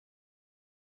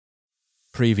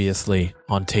Previously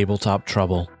on Tabletop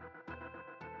Trouble.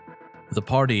 The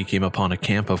party came upon a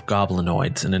camp of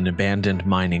goblinoids in an abandoned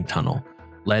mining tunnel,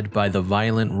 led by the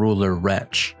violent ruler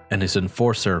Wretch and his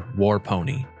enforcer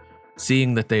Warpony.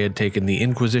 Seeing that they had taken the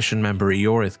Inquisition member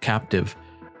Eorith captive,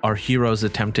 our heroes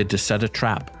attempted to set a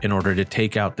trap in order to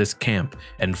take out this camp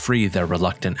and free their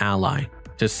reluctant ally.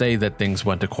 To say that things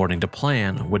went according to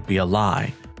plan would be a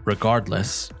lie.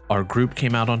 Regardless, our group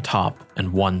came out on top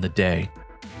and won the day.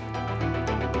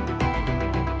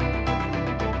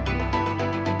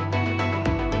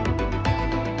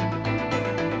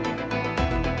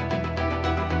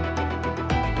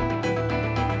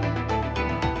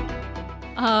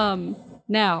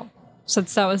 Now,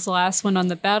 since that was the last one on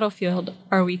the battlefield,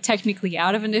 are we technically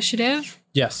out of initiative?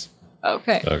 Yes.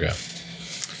 Okay.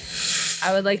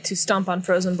 I would like to stomp on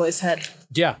Frozen Boy's head.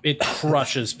 Yeah, it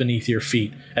crushes beneath your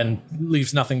feet and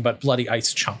leaves nothing but bloody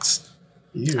ice chunks.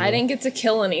 Ew. I didn't get to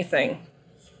kill anything.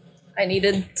 I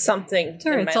needed something.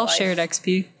 Sure, it's all shared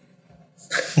XP.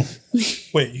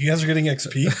 Wait, you guys are getting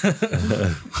XP?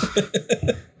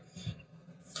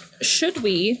 Should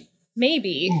we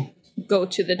maybe go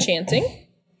to the chanting?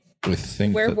 I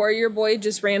think where Warrior Boy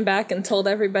just ran back and told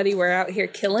everybody we're out here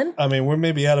killing? I mean, we're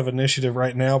maybe out of initiative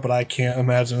right now, but I can't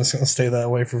imagine it's going to stay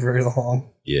that way for very long.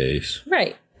 Yes.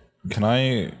 Right. Can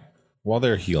I, while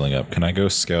they're healing up, can I go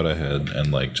scout ahead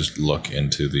and just look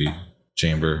into the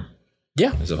chamber?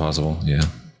 Yeah. Is it possible? Yeah.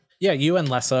 Yeah, you and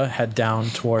Lessa head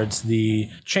down towards the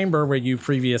chamber where you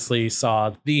previously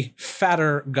saw the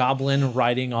fatter goblin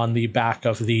riding on the back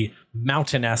of the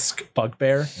mountain-esque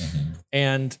bugbear. Mm-hmm.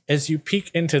 And as you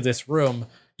peek into this room,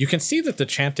 you can see that the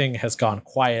chanting has gone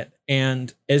quiet.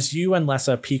 And as you and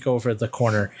Lessa peek over the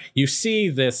corner, you see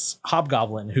this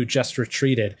hobgoblin who just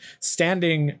retreated,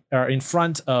 standing in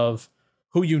front of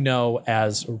who you know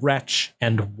as Wretch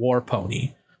and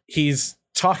Warpony. He's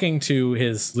talking to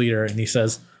his leader and he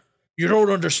says, "You don't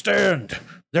understand.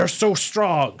 They're so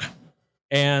strong."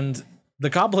 And the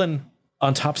goblin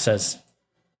on top says,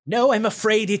 "No, I'm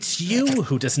afraid it's you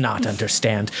who does not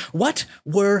understand. What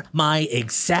were my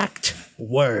exact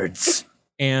words?"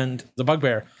 And the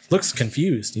bugbear looks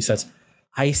confused. He says,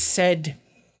 "I said,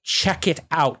 check it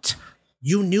out.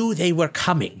 You knew they were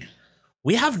coming.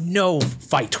 We have no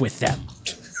fight with them."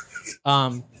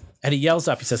 And he yells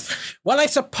up. He says, "Well, I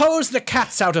suppose the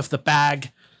cat's out of the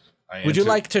bag. Would you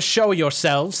like to show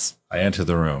yourselves?" I enter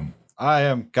the room. I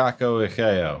am Kako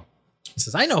Ikeo. He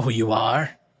says, "I know who you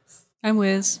are." I'm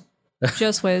Wiz.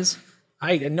 Just Wiz.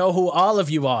 "I know who all of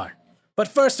you are. But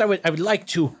first I would like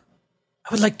to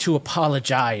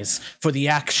apologize for the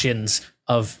actions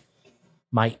of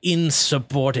my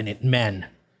insubordinate men."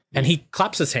 And he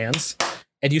claps his hands,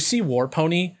 and you see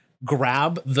Warpony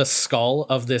grab the skull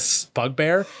of this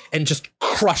bugbear and just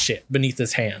crush it beneath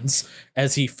his hands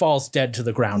as he falls dead to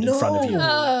the ground in front of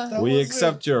you. We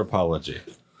accept your apology.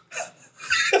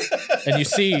 And you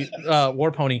see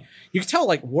Warpony. You can tell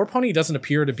Warpony doesn't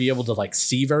appear to be able to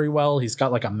see very well. He's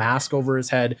got a mask over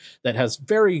his head that has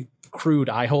very crude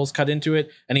eye holes cut into it,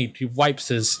 and he wipes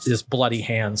his bloody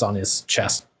hands on his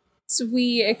chest. So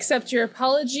we accept your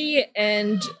apology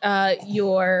and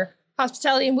your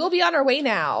hospitality, and we'll be on our way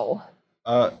now.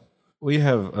 We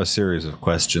have a series of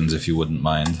questions, if you wouldn't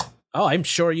mind. Oh, I'm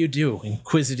sure you do,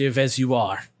 inquisitive as you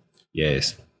are.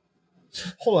 Yes.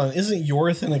 Hold on, isn't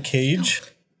Eorith in a cage?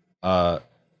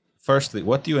 Firstly,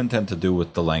 what do you intend to do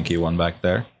with the lanky one back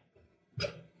there?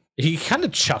 He kind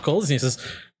of chuckles and he says,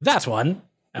 "That one?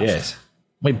 Yes.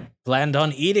 We planned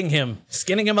on eating him,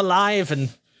 skinning him alive, and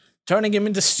turning him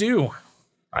into stew."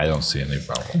 I don't see any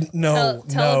problem. No,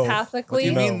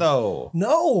 telepathically. What do you mean, no?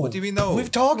 No. What do you mean, no?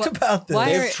 We've talked about this.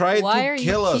 They've tried why to are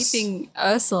kill you us. keeping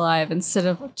us alive instead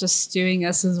of just stewing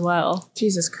us as well?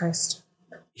 Jesus Christ.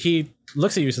 He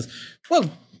looks at you and says, "Well,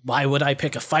 why would I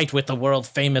pick a fight with the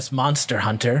world-famous monster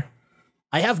hunter?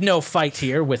 I have no fight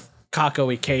here with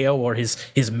Kako Ikeo or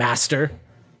his master."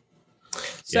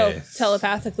 So Yes.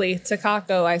 telepathically to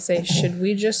Kako, I say, should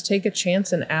we just take a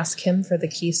chance and ask him for the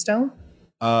keystone?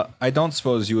 I don't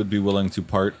suppose you would be willing to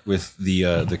part with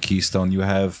the keystone you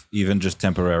have, even just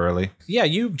temporarily. Yeah,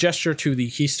 you gesture to the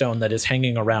keystone that is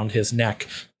hanging around his neck,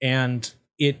 and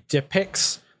it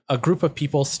depicts a group of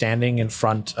people standing in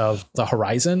front of the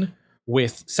horizon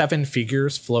with 7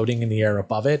 figures floating in the air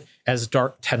above it as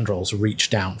dark tendrils reach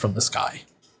down from the sky.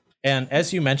 And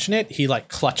as you mention it, he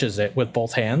clutches it with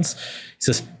both hands. He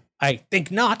says, "I think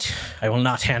not. I will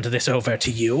not hand this over to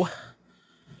you."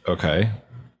 Okay.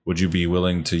 Would you be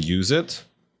willing to use it?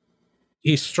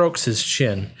 He strokes his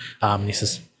chin, and he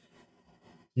says,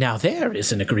 "Now there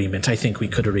is an agreement I think we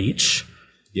could reach.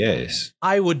 Yes.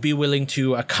 I would be willing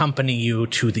to accompany you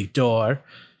to the door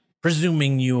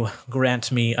Presuming you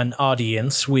grant me an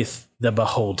audience with the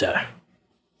Beholder.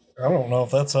 I don't know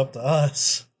if that's up to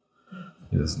us.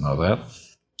 He doesn't know that.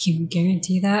 Can you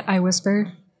guarantee that? I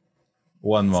whisper.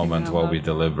 One moment out while loud. we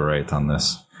deliberate on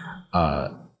this.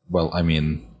 Well, I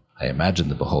mean, I imagine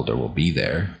the Beholder will be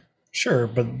there. Sure,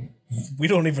 but we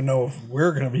don't even know if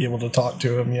we're going to be able to talk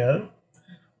to him yet.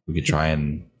 We could try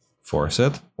and force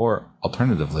it, or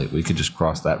alternatively, we could just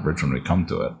cross that bridge when we come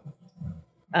to it.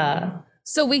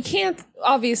 So we can't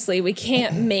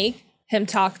make him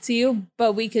talk to you,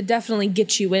 but we could definitely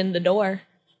get you in the door.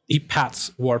 He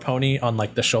pats Warpony on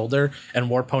like the shoulder, and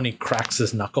Warpony cracks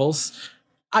his knuckles.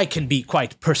 I can be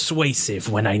quite persuasive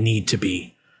when I need to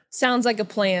be. Sounds like a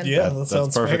plan. Yeah, that That's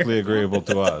sounds perfectly fair. agreeable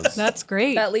to us. That's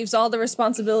great. That leaves all the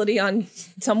responsibility on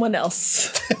someone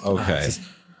else. Okay.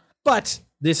 But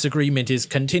this agreement is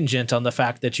contingent on the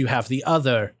fact that you have the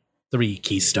other 3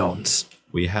 keystones.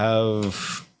 We have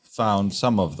found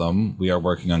some of them. We are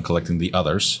working on collecting the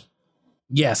others.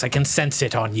 Yes, I can sense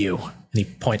it on you. And he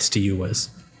points to you as,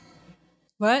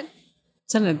 What?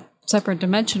 It's in a separate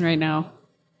dimension right now.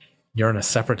 you're in a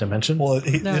separate dimension? Well,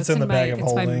 No, it's in the bag of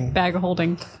it's my holding. bag of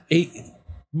holding.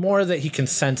 More that he can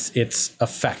sense its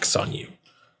effects on you.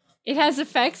 It has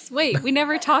effects? Wait, we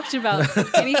never talked about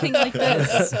anything like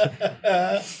this.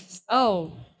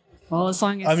 Oh. Well, as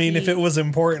long as I mean, if it was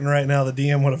important right now, the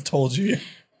DM would have told you.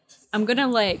 I'm gonna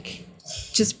like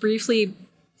just briefly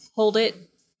hold it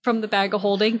from the bag of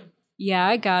holding. Yeah,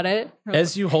 I got it.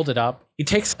 As you hold it up, he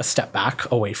takes a step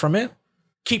back away from it.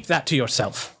 Keep that to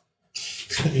yourself.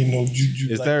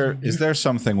 Is there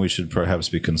something we should perhaps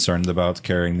be concerned about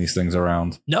carrying these things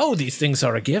around? No, these things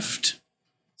are a gift.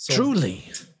 Truly.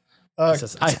 He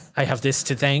says, I have this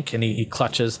to thank, and he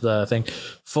clutches the thing,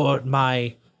 for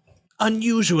my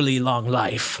unusually long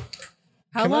life.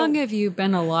 How long have you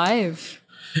been alive?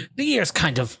 The years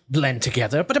kind of blend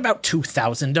together, but about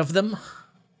 2,000 of them.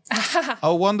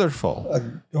 Oh,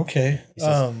 wonderful. Okay.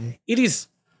 It is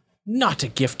not a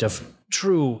gift of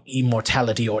true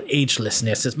immortality or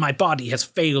agelessness, as my body has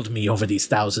failed me over these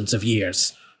thousands of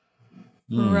years.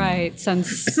 Right,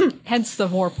 since hence the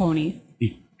war pony.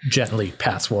 He gently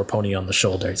pats Warpony on the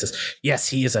shoulder. He says, yes,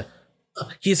 he is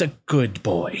a good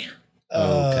boy.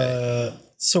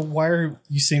 So why are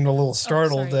you seemed a little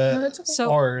startled sorry. at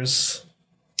So- ours?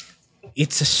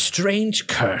 It's a strange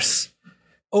curse.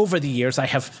 Over the years, I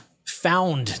have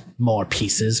found more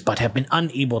pieces, but have been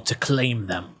unable to claim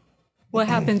them. What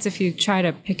happens if you try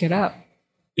to pick it up?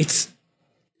 It's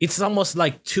almost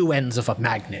like 2 ends of a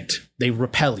magnet. They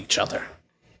repel each other.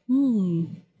 Do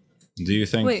you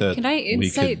think Wait, that can I we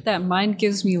insight could... that mine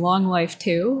gives me long life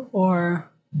too?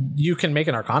 Or You can make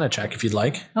an Arcana check if you'd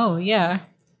like. oh yeah.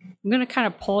 I'm gonna kind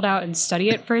of pull it out and study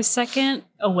it for a second,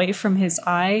 away from his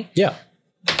eye. Yeah.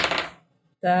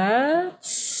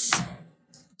 That's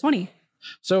 20.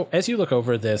 So as you look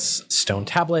over this stone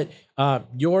tablet,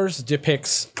 yours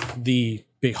depicts the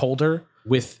beholder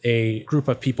with a group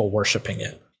of people worshiping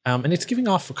it. And it's giving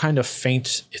off a kind of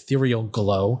faint ethereal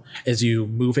glow as you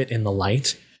move it in the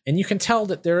light. And you can tell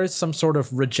that there is some sort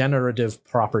of regenerative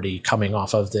property coming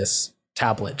off of this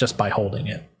tablet just by holding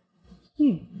it.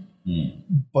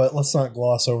 But let's not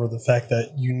gloss over the fact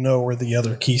that you know where the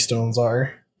other keystones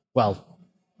are. Well,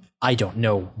 I don't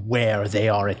know where they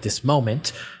are at this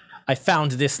moment. I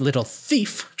found this little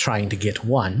thief trying to get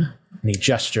one, and he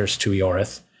gestures to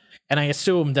Yorith, and I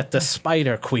assume that the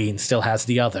Spider Queen still has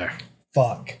the other.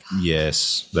 Fuck.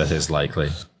 Yes, that is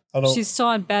likely. I don't. She's still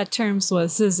on bad terms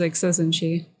with Sizzix, isn't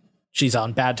she? She's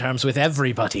on bad terms with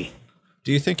everybody.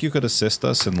 Do you think you could assist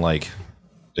us in, like,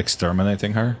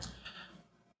 exterminating her?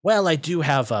 Well, I do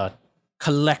have a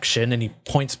collection, and he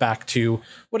points back to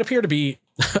what appear to be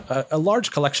a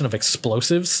large collection of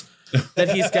explosives that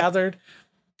he's gathered.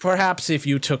 Perhaps if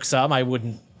you took some, I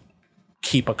wouldn't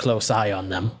keep a close eye on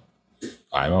them.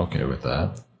 I'm okay with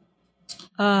that.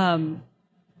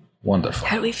 Wonderful.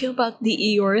 How do we feel about the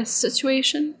Eoris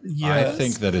situation? I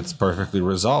think that it's perfectly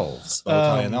resolved,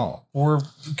 bow tie and all.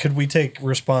 Could we take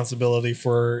responsibility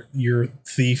for your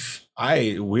thief?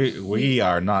 We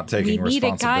are not We taking need a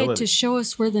responsibility. guide to show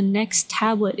us where the next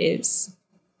tablet is.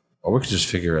 Or we could just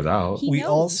figure it out. He We knows.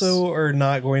 also are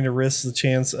not going to risk the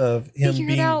chance of him Figure it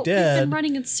being out. We've dead. been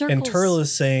running in circles. And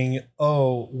Turles saying,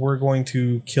 "Oh, we're going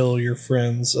to kill your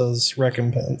friends as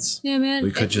recompense." Yeah, man.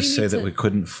 We could just say that we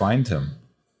couldn't find him.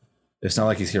 It's not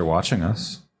like he's here watching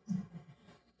us.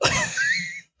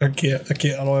 I can't. I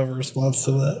don't have a response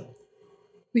to that.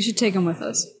 We should take him with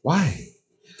us. Why?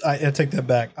 I take that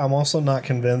back. I'm also not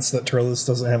convinced that Turles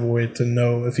doesn't have a way to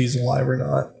know if he's alive or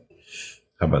not.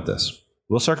 How about this?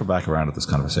 We'll circle back around to this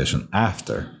conversation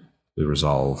after we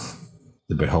resolve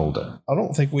the beholder. I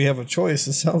don't think we have a choice.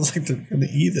 It sounds like they're going to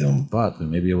eat him. But we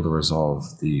may be able to resolve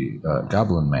the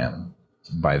goblin man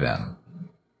by then.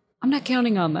 I'm not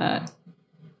counting on that.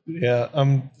 Yeah,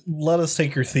 let us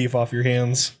take your thief off your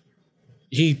hands.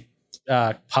 He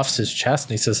puffs his chest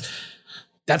and he says,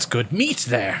 "That's good meat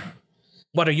there.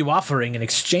 What are you offering in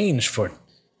exchange for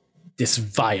this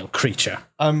vile creature?"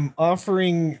 I'm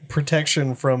offering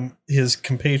protection from his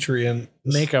compatriot.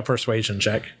 Make a persuasion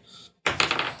check.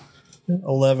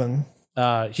 11.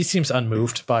 He seems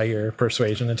unmoved by your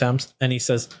persuasion attempts, and he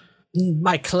says,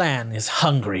 "My clan is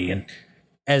hungry, and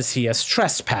as he has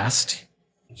trespassed,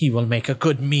 he will make a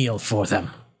good meal for them.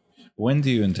 When do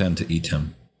you intend to eat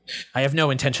him? I have no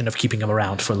intention of keeping him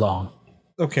around for long."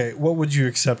 Okay, what would you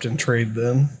accept in trade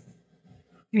then?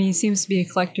 I mean, he seems to be a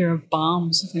collector of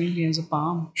bombs. If anybody has a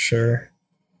bomb. Sure.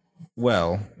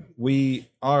 Well, we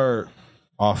are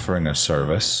offering a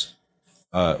service.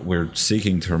 We're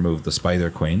seeking to remove the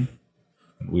Spider Queen.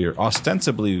 We are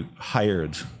ostensibly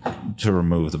hired to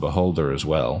remove the Beholder as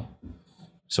well.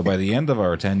 So by the end of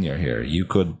our tenure here, you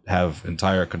could have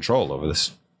entire control over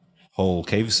this whole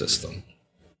cave system.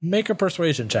 Make a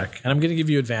persuasion check, and I'm going to give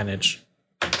you advantage.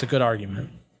 It's a good argument.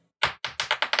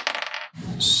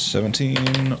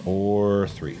 17 or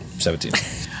 3? 17.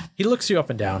 He looks you up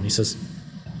and down. He says,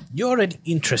 "You're an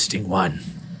interesting one.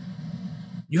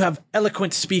 You have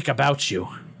eloquent speak about you.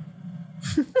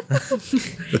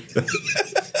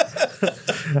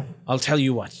 I'll tell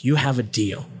you what, you have a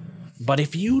deal. But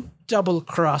if you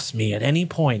double-cross me at any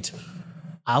point,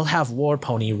 I'll have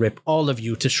Warpony rip all of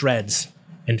you to shreds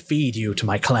and feed you to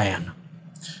my clan."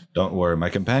 Don't worry, my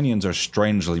companions are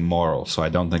strangely moral, so I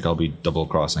don't think I'll be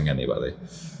double-crossing anybody.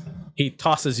 He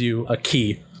tosses you a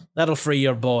key. "That'll free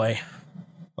your boy.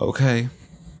 Okay.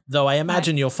 Though I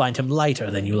imagine you'll find him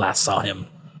lighter than you last saw him."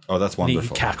 Oh, that's And he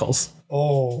wonderful. cackles.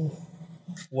 Oh.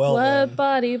 Well, What then.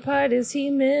 body part is he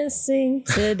missing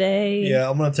today? Yeah,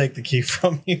 I'm going to take the key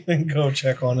from you and go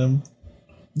check on him.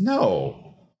 No.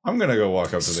 I'm going to go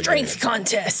walk up to the Strength gate.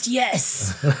 contest,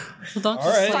 yes. Well, don't All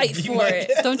just right. Fight you for might it.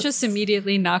 get- don't just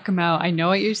immediately knock him out. I know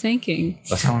what you're thinking.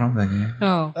 That's not what I'm thinking.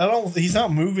 Oh, He's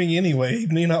not moving anyway. He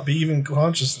may not be even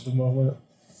conscious at the moment.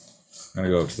 I'm going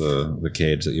to go up to the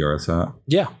cage that you're at.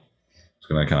 Yeah. Just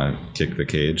going to kind of kick the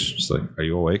cage. Just like, are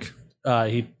you awake?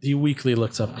 He weakly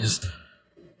looks up and says,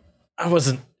 "I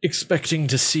wasn't expecting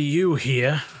to see you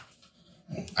here."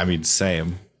 I mean,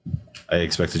 same. I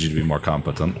expected you to be more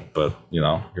competent, but,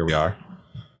 here we are.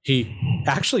 He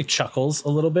actually chuckles a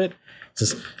little bit.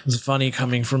 Says, "It's funny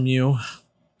coming from you."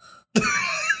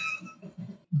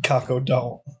 Kako,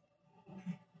 don't.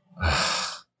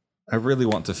 I really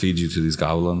want to feed you to these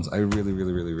goblins. I really,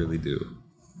 really, really, really do.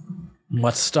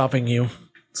 "What's stopping you?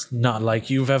 It's not like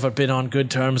you've ever been on good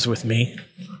terms with me."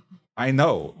 I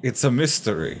know. It's a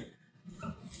mystery.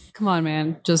 come on,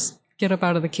 man. Just get up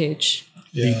out of the cage.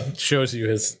 Yeah. He shows you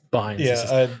his binds. He Yeah,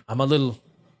 says, "I'm a little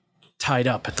tied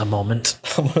up at the moment."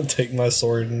 I'm going to take my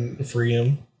sword and free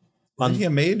him. Isn't he a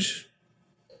mage?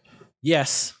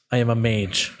 "Yes, I am a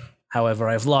mage. However,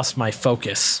 I've lost my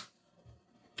focus."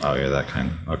 Oh, yeah, that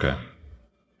kind. Okay.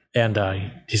 And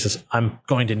he says, "I'm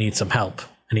going to need some help."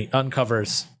 And he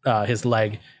uncovers his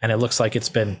leg, and it looks like it's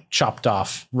been chopped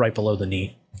off right below the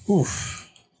knee. Oof.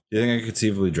 Do you think I could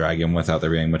conceivably drag him without there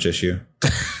being much issue?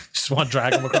 Just want to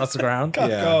drag him across the ground.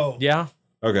 Kako. Yeah.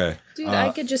 Okay. Dude, I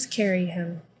could just carry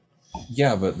him.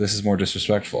 Yeah, but this is more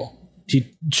disrespectful.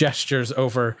 He gestures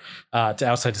over to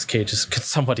outside his cage. Says, "Could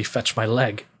somebody fetch my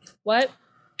leg?" What?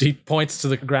 He points to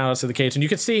the ground outside the cage, and you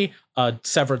can see a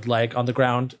severed leg on the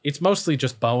ground. It's mostly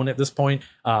just bone at this point.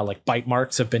 Like bite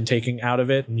marks have been taken out of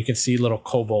it, and you can see little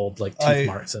kobold like teeth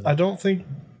marks. I don't think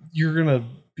you're going to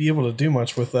be able to do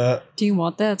much with that. Do you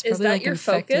want that? It's Is probably that like your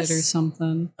infected focus? or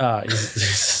something.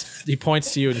 He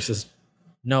points to you and he says,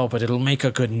 "No, but it'll make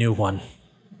a good new one."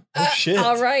 Oh, shit.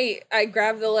 All right. I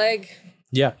grab the leg.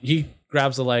 Yeah, he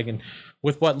grabs the leg, and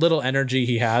with what little energy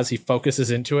he has, he focuses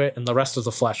into it, and the rest of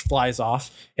the flesh flies off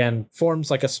and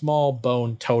forms like a small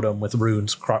bone totem with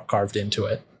runes carved into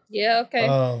it. Yeah, okay.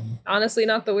 Honestly,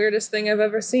 not the weirdest thing I've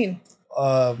ever seen.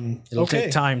 It'll Okay.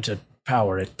 take time to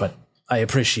power it, but I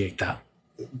appreciate that.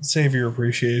 Save your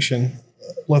appreciation.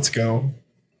 Let's go.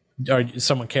 Are you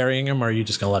someone carrying him, or are you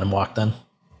just gonna let him walk then?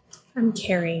 I'm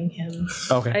carrying him.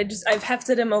 Okay. I've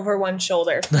hefted him over one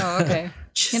shoulder. Oh, okay.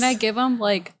 Can I give him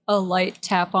like a light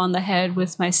tap on the head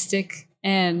with my stick,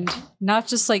 and not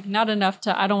just like not enough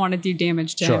to, I don't want to do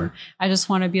damage to him. Sure. I just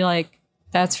want to be like,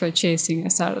 that's for chasing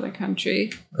us out of the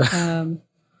country.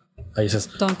 He says,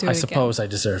 Don't do it I again." suppose I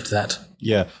deserved that.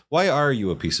 Yeah. Why are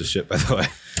you a piece of shit, by the way?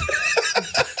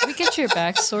 Can we get your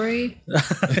backstory?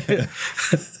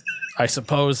 I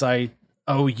suppose I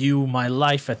owe you my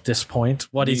life at this point.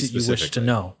 What Me is it you wish to specifically.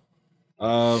 know?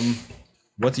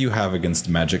 What do you have against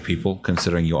magic people,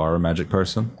 considering you are a magic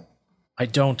person? I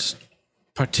don't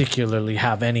particularly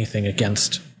have anything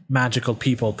against magical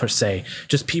people per se,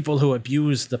 just people who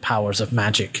abuse the powers of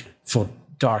magic for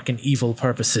dark and evil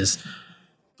purposes.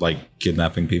 Like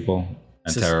kidnapping people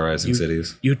and Says, terrorizing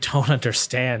cities? You don't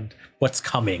understand what's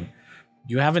coming.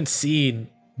 You haven't seen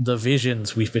the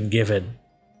visions we've been given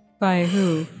By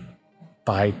who?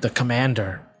 by the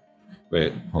commander.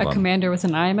 Wait, hold A on. commander with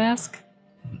an eye mask?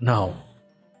 No.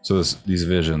 So these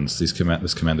visions, this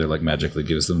commander like magically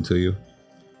gives them to you?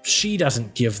 She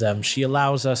doesn't give them. She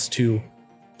allows us to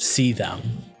see them.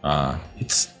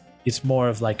 It's more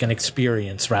of like an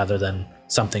experience rather than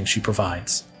something she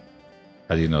provides.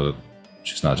 How do you know that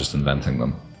she's not just inventing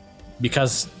them?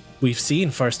 Because we've seen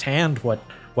firsthand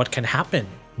what can happen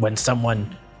when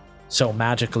someone so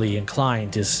magically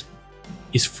inclined is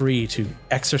free to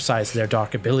exercise their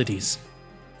dark abilities.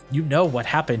 You know what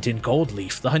happened in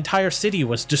Goldleaf. The entire city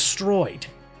was destroyed.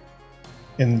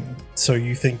 And so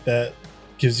you think that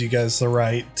gives you guys the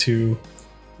right to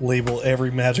label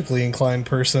every magically inclined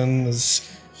person as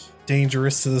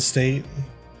dangerous to the state?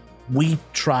 We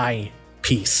try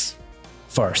peace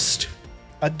first.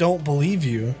 I don't believe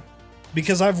you,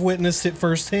 because I've witnessed it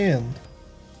firsthand.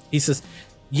 He says,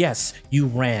 yes, you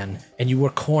ran and you were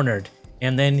cornered,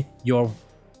 and then your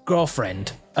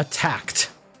girlfriend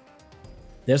attacked.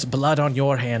 There's blood on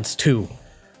your hands too.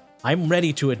 I'm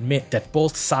ready to admit that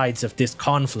both sides of this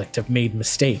conflict have made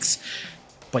mistakes,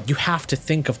 but you have to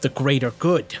think of the greater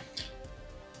good.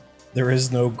 There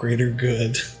is no greater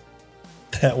good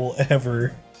that will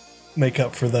ever make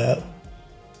up for that.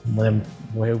 Then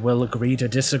we will agree to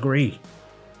disagree.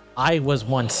 I was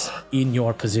once in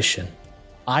your position.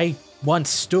 I once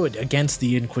stood against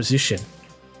the Inquisition,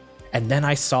 and then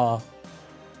I saw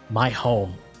my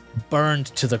home burned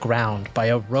to the ground by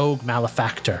a rogue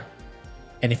malefactor.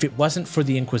 And if it wasn't for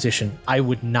the Inquisition, I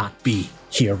would not be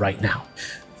here right now.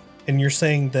 And you're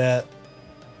saying that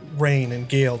Rain and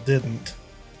Gale didn't.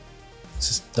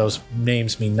 Those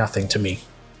names mean nothing to me.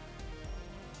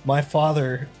 My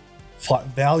father fought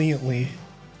valiantly.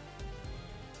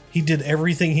 He did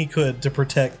everything he could to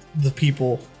protect the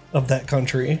people of that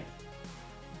country.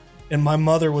 And my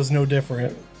mother was no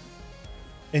different.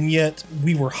 And yet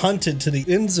we were hunted to the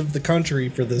ends of the country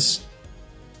for this.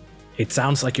 It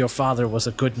sounds like your father was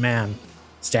a good man,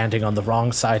 standing on the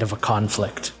wrong side of a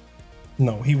conflict.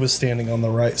 No, he was standing on the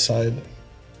right side.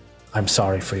 I'm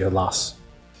sorry for your loss.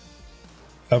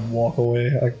 I'd walk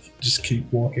away. I just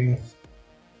keep walking.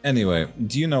 Anyway,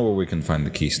 do you know where we can find the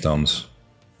keystones?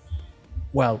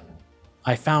 Well,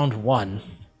 I found one,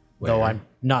 though Where? I'm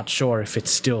not sure if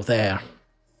it's still there.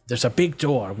 There's a big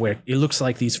door where it looks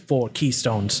like these 4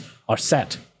 keystones are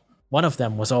set. One of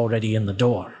them was already in the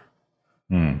door.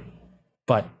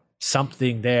 But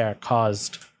something there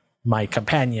caused my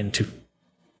companion to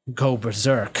go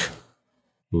berserk.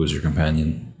 Who was your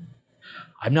companion?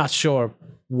 I'm not sure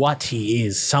what he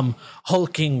is. Some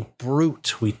hulking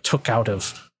brute we took out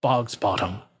of Bog's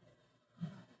Bottom.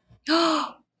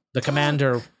 The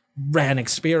commander ran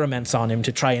experiments on him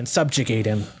to try and subjugate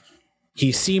him.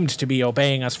 He seemed to be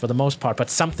obeying us for the most part, but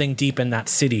something deep in that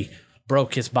city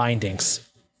broke his bindings.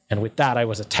 And with that, I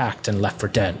was attacked and left for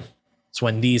dead. It's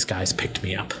when these guys picked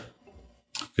me up.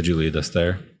 Could you lead us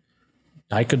there?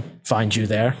 I could find you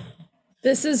there.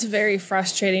 This is very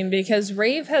frustrating because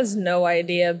Rave has no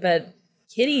idea, but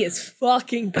Kitty is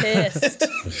fucking pissed.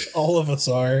 All of us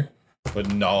are.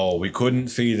 But no, we couldn't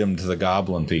feed him to the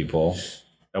goblin people.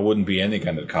 That wouldn't be any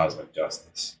kind of cosmic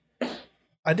justice.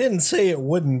 I didn't say it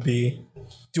wouldn't be.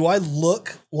 Do I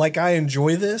look like I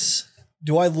enjoy this?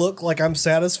 Do I look like I'm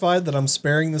satisfied that I'm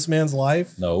sparing this man's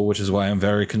life? No, which is why I'm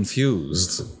very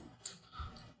confused.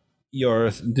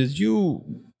 Yorth, did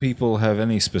you people have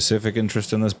any specific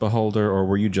interest in this beholder, or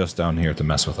were you just down here to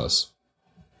mess with us?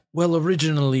 Well,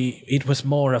 originally, it was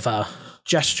more of a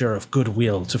gesture of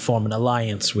goodwill to form an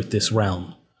alliance with this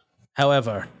realm.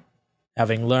 However,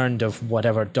 having learned of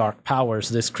whatever dark powers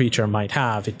this creature might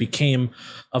have, it became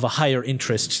of a higher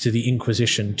interest to the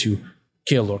Inquisition to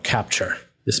kill or capture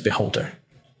this beholder.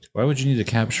 Why would you need to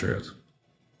capture it?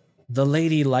 The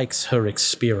lady likes her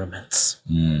experiments.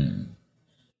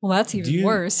 Well, that's even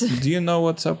worse. Do you know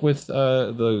what's up with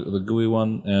the gooey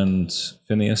one and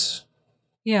Phineas?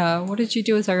 Yeah, what did you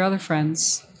do with our other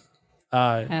friends?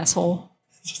 Asshole.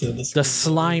 The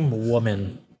slime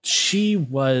woman, she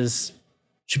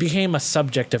became a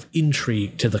subject of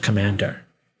intrigue to the commander,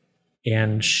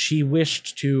 and she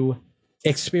wished to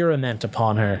experiment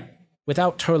upon her.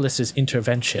 Without Turles'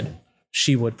 intervention,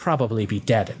 she would probably be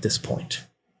dead at this point.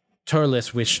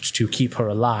 Turles wished to keep her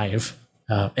alive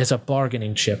as a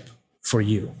bargaining chip for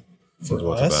you.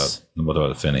 What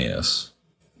about Phineas?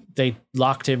 They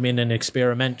locked him in an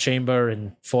experiment chamber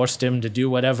and forced him to do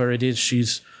whatever it is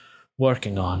she's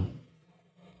working on.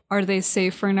 Are they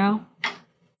safe for now?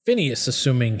 Phineas,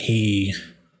 assuming he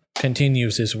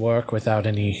continues his work without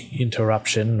any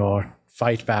interruption or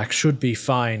fight back, should be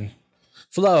fine.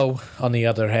 Flo, on the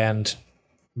other hand,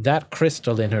 that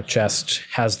crystal in her chest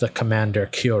has the commander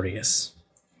curious.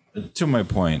 To my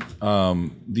point,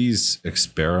 these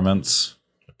experiments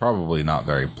are probably not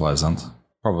very pleasant,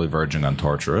 probably verging on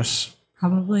torturous.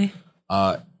 Probably.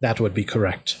 That would be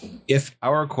correct. If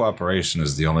our cooperation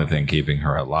is the only thing keeping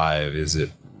her alive, is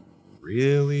it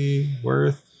really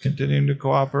worth continuing to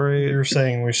cooperate? You're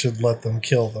saying we should let them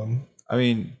kill them. I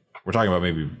mean, we're talking about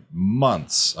maybe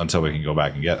months until we can go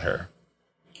back and get her.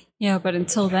 Yeah, but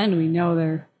until then, we know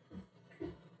they're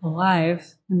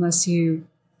alive, unless you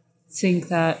think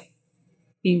that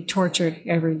being tortured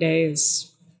every day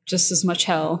is just as much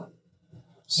hell.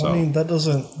 So, I mean, that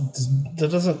doesn't.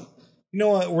 You know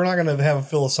what? We're not going to have a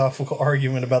philosophical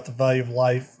argument about the value of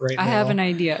life right now. I have an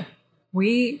idea.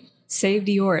 We saved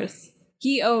Eorth.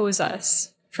 He owes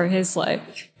us for his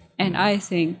life. And I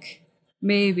think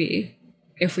maybe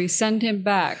if we send him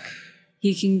back,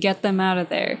 he can get them out of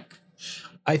there.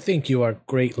 I think you are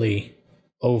greatly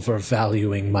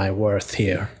overvaluing my worth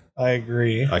here. I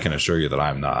agree. I can assure you that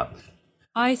I'm not.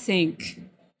 I think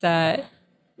that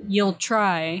you'll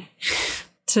try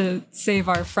to save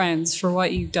our friends for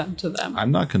what you've done to them.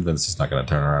 I'm not convinced he's not going to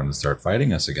turn around and start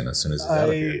fighting us again as soon as he's out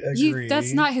of here. agree.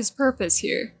 That's not his purpose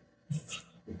here.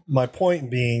 My point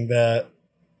being that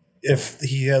if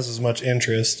he has as much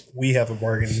interest, we have a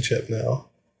bargaining chip now.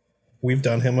 We've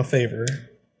done him a favor.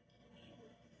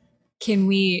 Can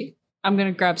we... I'm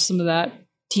going to grab some of that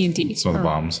TNT. Some of the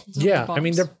bombs. Yeah, I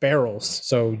mean, they're barrels,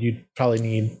 so you'd probably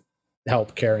need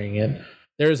help carrying it.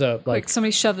 There's a, like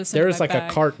somebody shove this in there's my like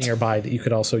bag. a cart nearby that you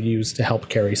could also use to help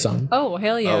carry some. Oh,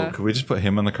 hell yeah. Oh, could we just put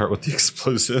him in the cart with the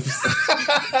explosives?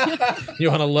 You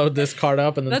want to load this cart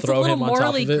up and then That's a throw little him on top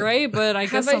morally of it? gray, but I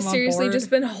guess Have I I'm on seriously board. just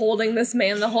been holding this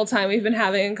man the whole time we've been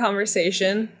having a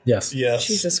conversation? Yes. Yes.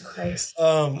 Jesus Christ.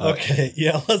 Okay.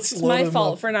 Yeah. Let's. It's load my him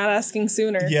fault up. for not asking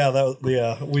sooner. Yeah. We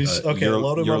okay.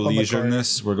 Load him your up on the cart.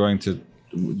 leisureness, we're going to...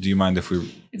 Do you mind if we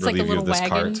It's like a relieve you little of this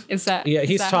wagon. cart? Is that? Yeah, is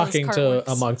he's that how this talking cart to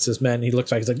works? amongst his men. He looks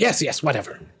like he's like, yes,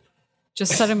 whatever.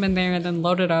 Just set him in there and then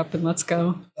load it up and let's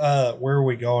go. Where are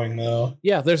we going though?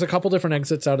 Yeah, there's a couple different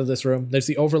exits out of this room. There's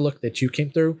the overlook that you came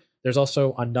through. There's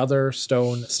also another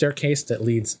stone staircase that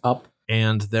leads up.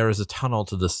 And there is a tunnel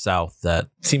to the south that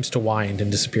Seems to wind and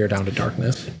disappear down to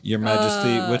darkness. Your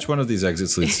Majesty, which one of these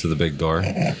exits leads to the big door?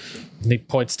 And he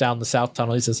points down the south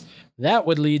tunnel. He says, that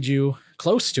would lead you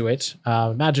close to it.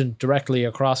 Imagine directly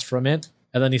across from it.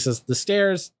 And then he says, the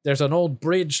stairs, there's an old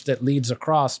bridge that leads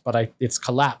across, but it's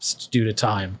collapsed due to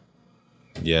time.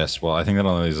 Yes, well, I think that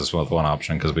only leaves us with one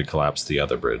option because we collapsed the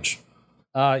other bridge.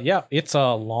 Yeah, it's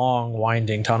a long,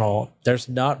 winding tunnel. There's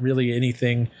not really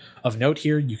anything of note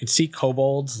here. You can see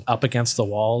kobolds up against the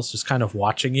walls, just kind of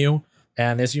watching you.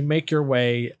 And as you make your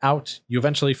way out, you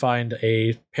eventually find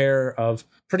a pair of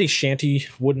pretty shanty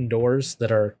wooden doors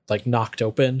that are like knocked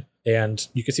open. And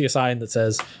you can see a sign that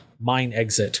says mine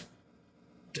exit.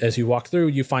 As you walk through,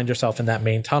 you find yourself in that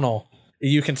main tunnel.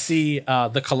 You can see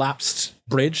the collapsed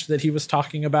bridge that he was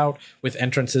talking about with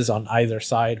entrances on either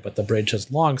side, but the bridge has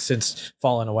long since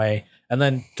fallen away. And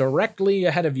then directly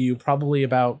ahead of you, probably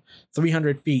about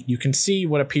 300 feet, you can see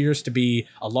what appears to be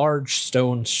a large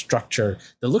stone structure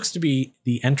that looks to be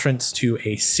the entrance to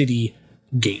a city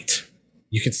gate.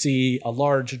 You can see a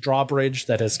large drawbridge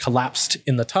that has collapsed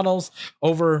in the tunnels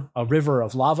over a river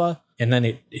of lava, and then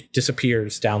it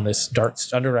disappears down this dark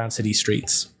underground city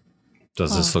streets.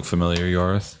 Does this look familiar,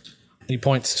 Yorith? He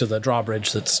points to the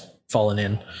drawbridge that's fallen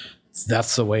in.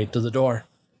 That's the way to the door.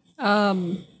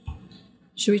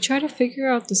 Should we try to figure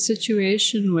out the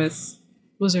situation with,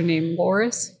 what was her name,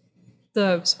 Loris?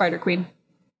 The Spider Queen.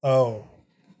 Oh.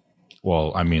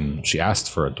 Well, I mean, she asked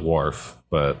for a dwarf,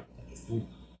 but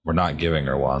we're not giving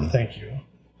her one. Thank you.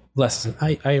 Lesson.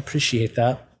 I appreciate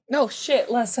that. No shit,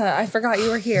 Lessa. I forgot you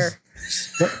were here.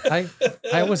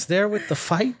 I was there with the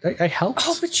fight. I helped.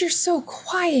 Oh, but you're so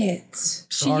quiet.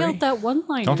 She Sorry. yelled that one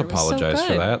line. Don't apologize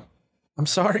for that. I'm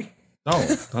sorry.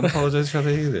 No, don't apologize for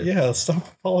that either. Yeah. Stop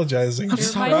apologizing. You're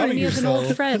reminding me of an old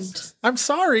yourself. friend. I'm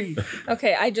sorry.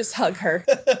 Okay, I just hug her.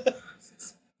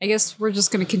 I guess we're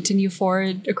just going to continue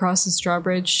forward across this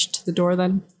drawbridge to the door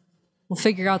then. We'll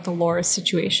figure out the Loris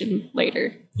situation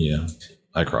later. Yeah,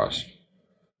 I cross.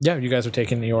 Yeah, you guys are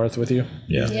taking the Eorth with you.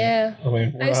 Yeah. Yeah. I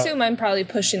mean, I assume I'm probably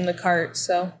pushing the cart,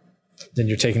 so. Then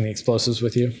you're taking the explosives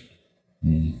with you?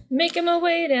 Making my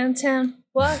way downtown,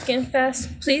 walking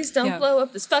fast. Please don't Yeah. blow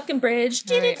up this fucking bridge.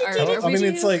 All right, I mean,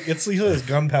 it's usually it's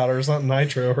gunpowder. It's not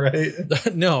nitro, right?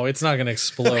 No, it's not going to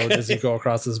explode as you go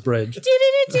across this bridge.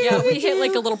 Yeah, we hit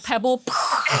like a little pebble.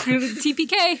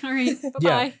 TPK. All right.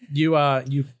 Bye-bye. Yeah,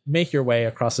 you make your way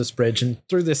across this bridge and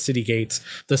through this city gates.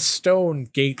 The stone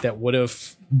gate that would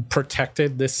have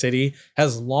protected this city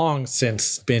has long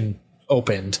since been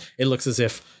opened. It looks as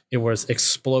if it was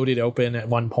exploded open at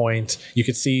one point. You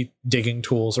could see digging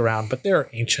tools around, but they're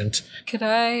ancient. Could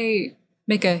I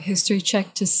make a history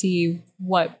check to see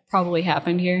what probably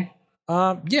happened here?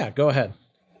 Yeah, go ahead.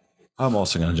 I'm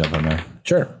also going to jump in there.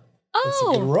 Sure.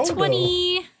 good roll, Oh, though.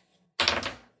 20.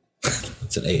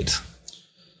 It's an 8.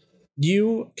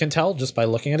 You can tell just by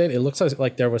looking at it, it looks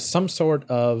like there was some sort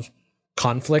of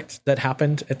conflict that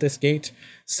happened at this gate.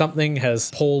 Something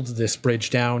has pulled this bridge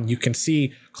down. You can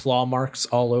see claw marks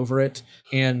all over it,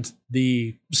 and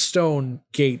the stone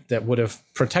gate that would have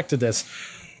protected this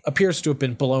appears to have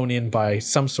been blown in by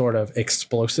some sort of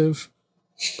explosive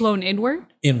Blown inward?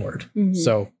 inward.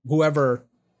 So whoever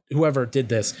did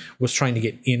this was trying to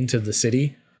get into the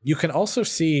city. You can also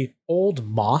see old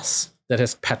moss that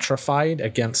has petrified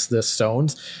against the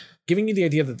stones, giving you the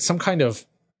idea that some kind of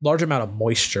large amount of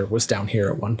moisture was down here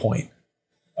at one point.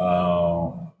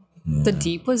 Oh. The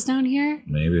deep was down here?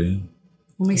 Maybe.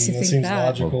 What makes you That think seems that?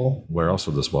 logical. Where else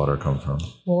would this water come from?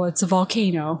 Well, it's a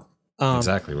volcano.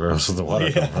 Exactly. Where else would the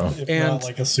water come from? If And- not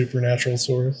like a supernatural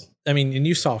source. I mean, and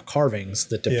you saw carvings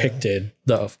that depicted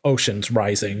the oceans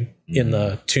rising in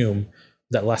the tomb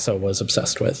that Lessa was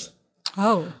obsessed with.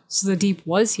 Oh, so the deep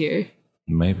was here.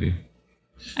 Maybe.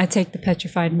 I take the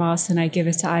petrified moss and I give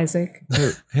it to Isaac.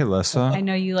 Hey, Lessa. I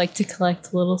know you like to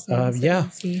collect little things. that yeah.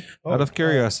 you see. Out of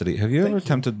curiosity, have you ever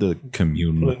attempted to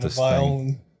commune Put it with in the this vial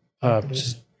thing?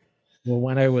 and Well,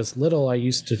 when I was little, I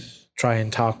used to try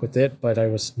and talk with it, but I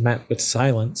was met with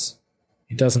silence.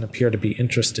 It doesn't appear to be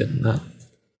interested in that.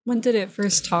 When did it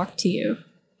first talk to you?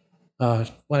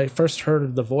 When I first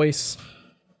heard the voice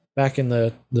back in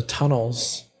the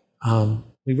tunnels,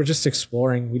 we were just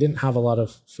exploring. We didn't have a lot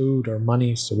of food or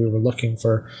money, so we were looking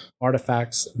for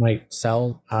artifacts that might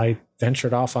sell. I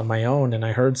ventured off on my own, and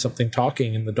I heard something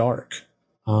talking in the dark.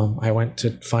 I went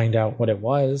to find out what it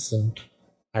was, and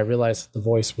I realized that the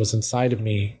voice was inside of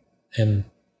me, and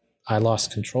I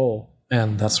lost control,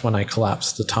 and that's when I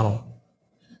collapsed the tunnel.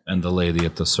 And the lady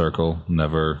at the circle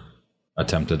never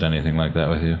attempted anything like that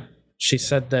with you? She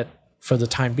said that for the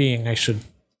time being, I should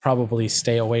probably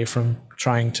stay away from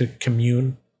trying to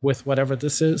commune with whatever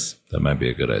this is That might be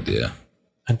a good idea.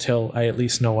 until I at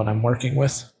least know what I'm working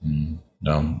with.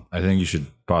 No, I think you should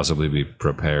possibly be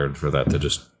prepared for that to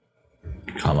just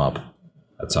come up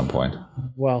at some point.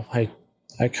 Well, I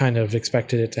kind of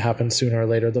expected it to happen sooner or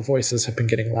later. The voices have been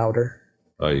getting louder.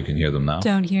 Oh, you can hear them now?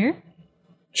 Down here?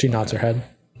 She nods her head.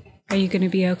 Are you going to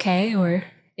be okay, or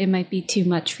it might be too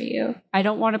much for you? I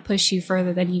don't want to push you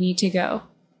further than you need to go.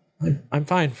 I'm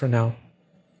fine for now.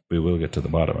 We will get to the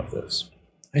bottom of this.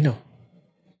 I know.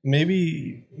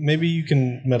 maybe you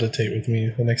can meditate with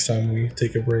me the next time we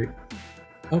take a break.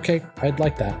 Okay, I'd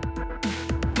like that.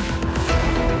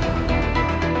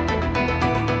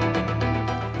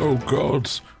 Oh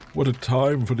gods, what a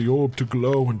time for the orb to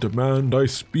glow and demand I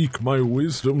speak my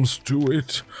wisdoms to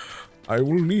it. I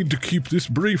will need to keep this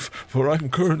brief, for I'm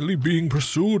currently being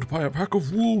pursued by a pack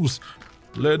of wolves,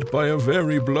 led by a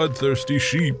very bloodthirsty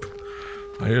sheep.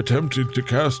 I attempted to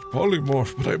cast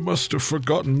polymorph, but I must have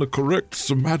forgotten the correct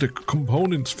somatic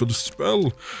components for the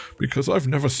spell, because I've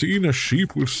never seen a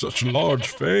sheep with such large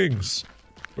fangs.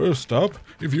 First up,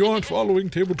 if you aren't following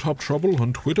Tabletop Trouble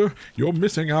on Twitter, you're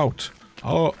missing out.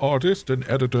 Our artist and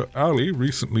editor Ali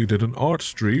recently did an art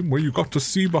stream where you got to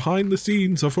see behind the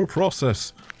scenes of her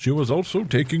process. She was also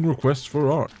taking requests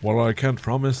for art. While I can't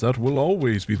promise that will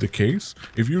always be the case,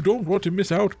 if you don't want to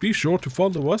miss out, be sure to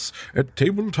follow us at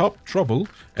Tabletop Trouble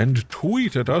and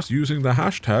tweet at us using the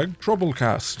hashtag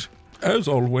Troublecast. As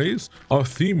always, our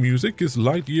theme music is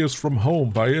Light Years From Home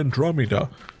by Andromeda.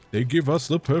 They give us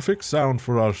the perfect sound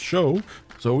for our show,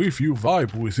 so if you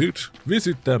vibe with it,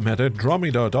 visit them at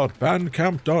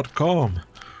andromeda.bandcamp.com.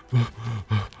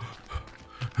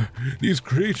 These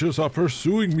creatures are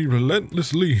pursuing me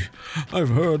relentlessly. I've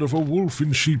heard of a wolf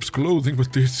in sheep's clothing,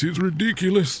 but this is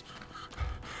ridiculous.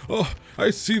 Oh,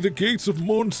 I see the gates of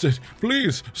Mondstadt.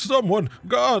 Please, someone,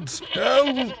 gods,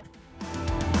 help!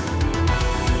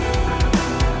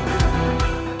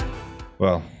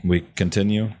 Well, we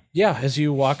continue. Yeah, as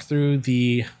you walk through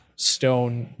the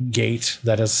stone gate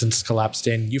that has since collapsed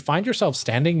in, you find yourself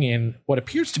standing in what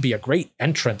appears to be a great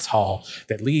entrance hall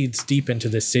that leads deep into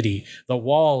the city. The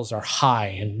walls are high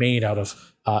and made out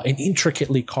of an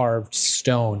intricately carved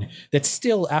stone that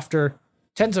still, after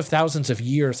tens of thousands of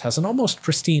years, has an almost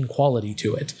pristine quality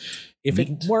to it. If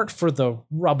it weren't for the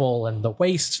rubble and the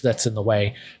waste that's in the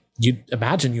way, you'd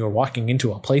imagine you were walking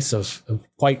into a place of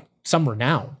quite some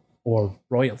renown or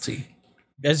royalty.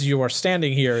 As you are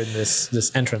standing here in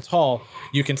this entrance hall,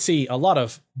 you can see a lot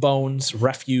of bones,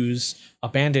 refuse,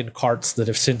 abandoned carts that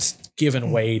have since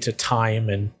given way to time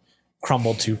and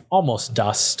crumbled to almost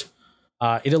dust.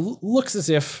 It looks as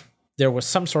if there was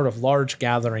some sort of large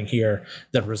gathering here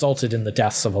that resulted in the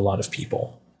deaths of a lot of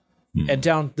people. And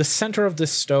down the center of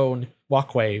this stone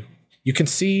walkway, you can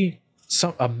see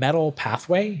a metal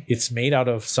pathway. It's made out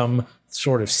of some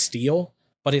sort of steel,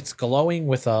 but it's glowing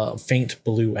with a faint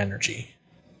blue energy.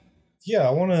 Yeah,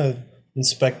 I want to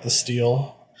inspect the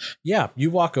steel. Yeah, you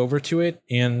walk over to it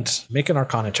and make an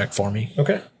Arcana check for me.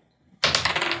 Okay.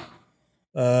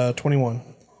 21.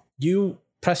 You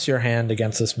press your hand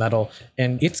against this metal,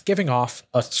 and it's giving off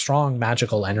a strong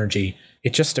magical energy.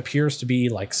 It just appears to be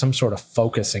like some sort of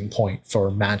focusing point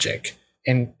for magic.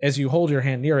 And as you hold your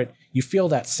hand near it, you feel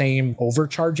that same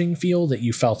overcharging feel that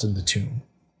you felt in the tomb.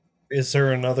 Is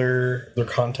there another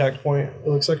contact point, it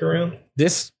looks like, around?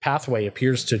 This pathway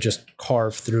appears to just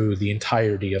carve through the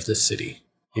entirety of this city.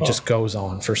 It just goes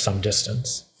on for some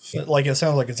distance. Like, it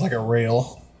sounds like it's like a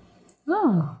rail.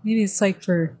 Oh, maybe it's like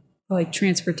for like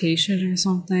transportation or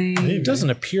something. It doesn't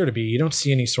appear to be. You don't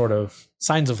see any sort of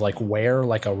signs of like wear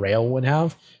like a rail would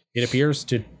have. It appears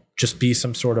to just be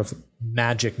some sort of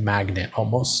magic magnet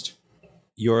almost.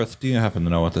 Yorth, do you happen to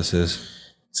know what this is?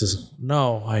 It says,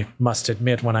 no, I must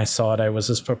admit when I saw it, I was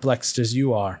as perplexed as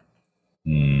you are.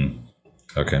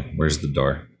 Okay, where's the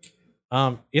door?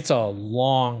 It's a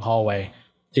long hallway.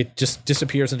 It just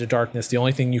disappears into darkness. The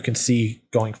only thing you can see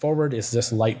going forward is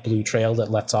this light blue trail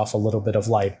that lets off a little bit of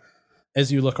light. As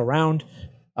you look around,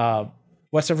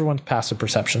 what's everyone's passive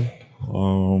perception?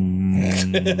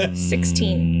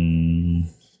 16.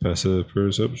 Passive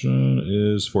perception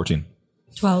is 14.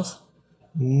 12.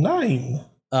 9.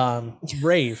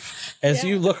 Rave, as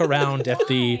you look around at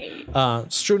the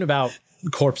strewn about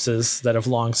corpses that have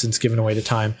long since given away to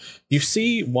time, you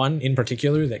see one in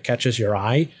particular that catches your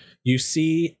eye. You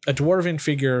see a dwarven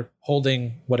figure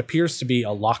holding what appears to be a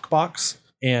lockbox,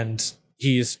 and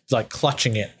he's like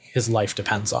clutching it. His life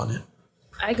depends on it.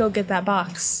 I go get that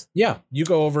box. Yeah, you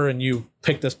go over and you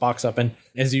pick this box up, and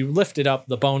as you lift it up,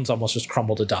 the bones almost just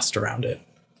crumble to dust around it.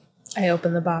 I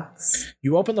open the box.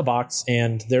 You open the box,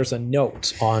 and there's a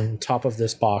note on top of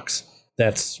this box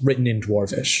that's written in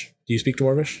Dwarvish. Do you speak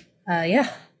Dwarvish?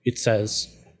 Yeah. It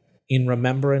says, in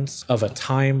remembrance of a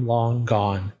time long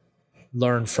gone,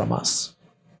 learn from us.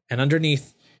 And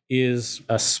underneath is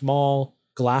a small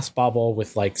glass bubble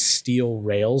with like steel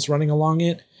rails running along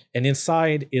it. And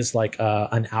inside is like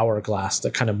an hourglass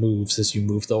that kind of moves as you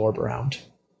move the orb around.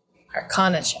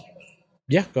 Arcana check.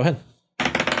 Yeah, go ahead.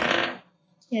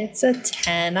 It's a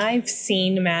 10. I've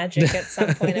seen magic at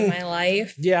some point in my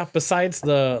life. Yeah, besides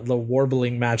the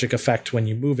warbling magic effect when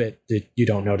you move it, you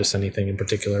don't notice anything in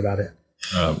particular about it.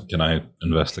 Can I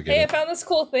investigate? Hey, I found this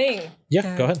cool thing.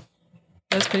 Yeah, go ahead.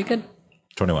 That was pretty good.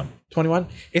 21. 21.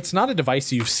 It's not a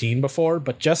device you've seen before,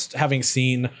 but just having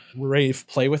seen Rave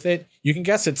play with it, you can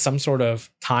guess it's some sort of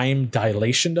time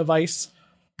dilation device.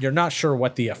 You're not sure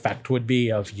what the effect would be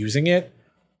of using it,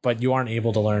 but you aren't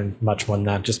able to learn much more than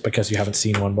that just because you haven't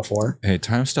seen one before. Hey,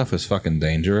 time stuff is fucking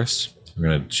dangerous. I'm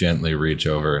going to gently reach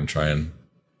over and try and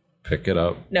pick it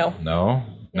up. No. No?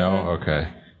 No? Okay.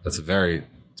 It's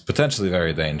potentially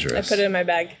very dangerous. I put it in my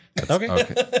bag. Okay.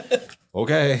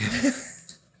 Okay.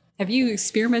 Have you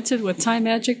experimented with time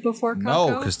magic before, Kako?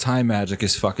 No, because time magic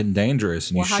is fucking dangerous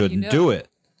and Well, you how do you shouldn't know? do it.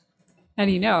 How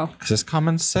do you know? Because it's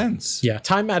common sense. Yeah,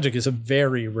 time magic is a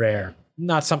very rare,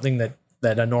 not something that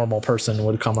a normal person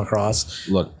would come across.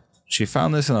 Look, she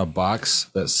found this in a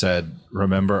box that said,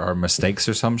 remember our mistakes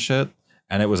or some shit,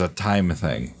 and it was a time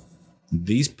thing.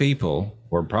 These people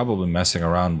were probably messing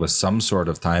around with some sort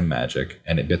of time magic,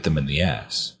 and it bit them in the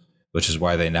ass. Which is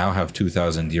why they now have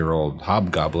 2,000-year-old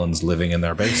hobgoblins living in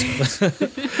their basements. I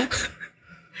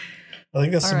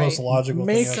think that's All the most right. logical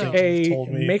Make thing I think you've told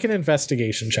me. make an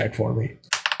investigation check for me.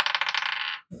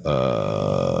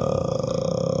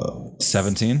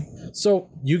 17? So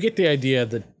you get the idea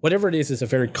that whatever it is a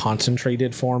very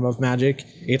concentrated form of magic.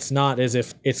 It's not as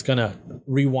if it's going to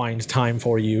rewind time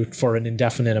for you for an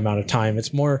indefinite amount of time.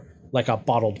 It's more like a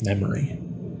bottled memory.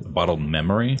 Bottled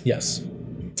memory? Yes.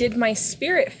 Did my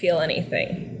spirit feel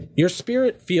anything? Your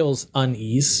spirit feels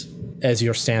unease, as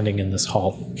you're standing in this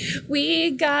hall.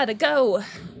 We gotta go.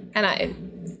 And I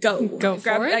go. Go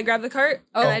for it? I grab the cart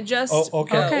and I just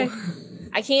okay. go. Okay.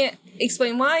 I can't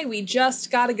explain why. We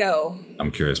just gotta go.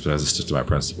 I'm curious, but as I stick to my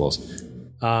principles.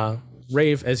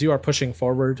 Rave, as you are pushing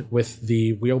forward with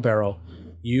the wheelbarrow,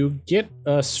 you get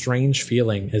a strange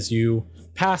feeling as you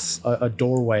pass a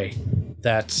doorway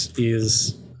that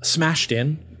is smashed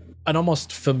in, an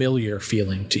almost familiar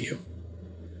feeling to you.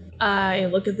 I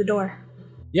look at the door.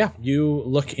 Yeah, you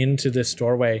look into this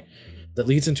doorway that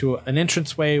leads into an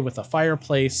entranceway with a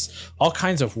fireplace. All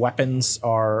kinds of weapons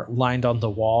are lined on the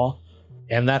wall,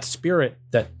 and that spirit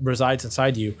that resides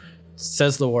inside you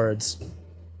says the words,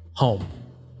 home.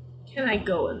 Can I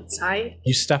go inside?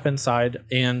 You step inside,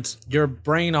 and your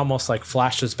brain almost like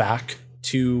flashes back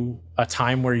to a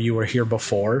time where you were here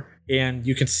before, and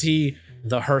you can see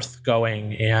the hearth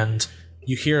going, and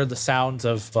you hear the sounds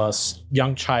of a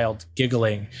young child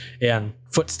giggling and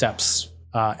footsteps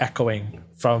echoing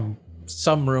from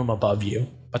some room above you.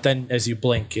 But then as you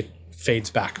blink, it fades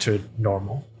back to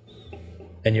normal,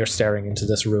 and you're staring into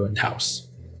this ruined house.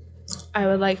 I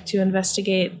would like to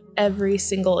investigate every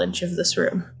single inch of this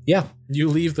room. Yeah, you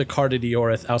leave the Carta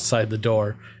Diorith outside the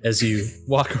door as you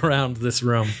walk around this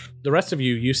room. The rest of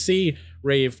you see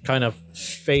Rave kind of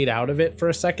fade out of it for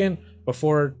a second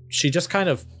before she just kind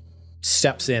of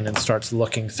steps in and starts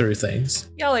looking through things.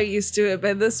 Y'all are used to it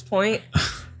by this point.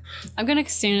 I'm gonna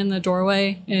stand in the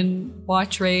doorway and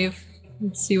watch Rave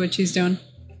and see what she's doing.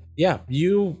 Yeah,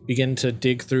 you begin to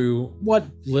dig through what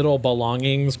little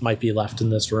belongings might be left in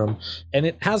this room, and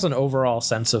it has an overall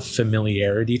sense of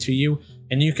familiarity to you,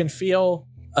 and you can feel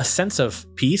a sense of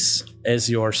peace as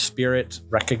your spirit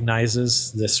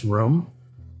recognizes this room.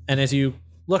 And as you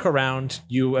look around,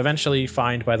 you eventually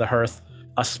find by the hearth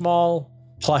a small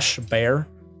plush bear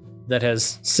that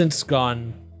has since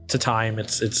gone to time.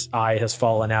 Its eye has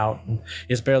fallen out and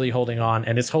is barely holding on,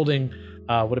 and it's holding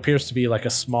what appears to be like a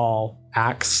small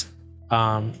axe.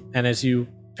 And as you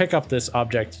pick up this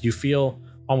object, you feel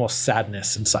almost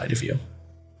sadness inside of you.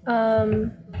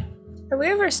 Have we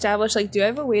ever established, like, do I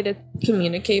have a way to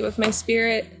communicate with my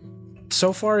spirit?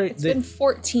 So far, It's been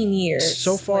 14 years.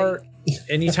 So far, like,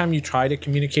 anytime you try to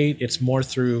communicate, it's more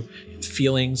through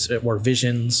feelings or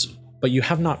visions, but you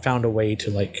have not found a way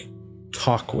to, like,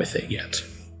 talk with it yet.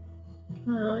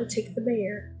 I take the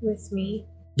bear with me.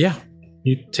 Yeah.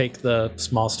 You take the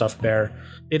small stuffed bear.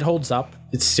 It holds up.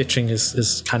 Its stitching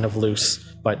is kind of loose,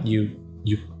 but you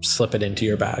slip it into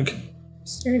your bag.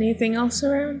 Is there anything else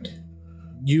around?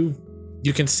 You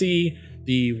can see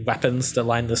the weapons that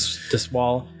line this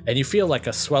wall, and you feel like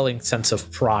a swelling sense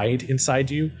of pride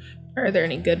inside you. Are there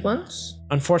any good ones?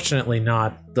 Unfortunately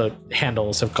not. The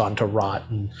handles have gone to rot,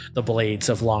 and the blades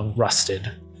have long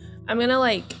rusted. I'm gonna,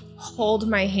 like, hold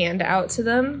my hand out to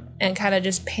them and kind of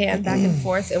just pan back and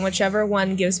forth, and whichever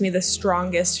one gives me the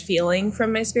strongest feeling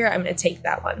from my spirit, I'm gonna take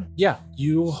that one. Yeah,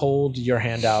 you hold your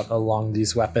hand out along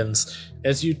these weapons.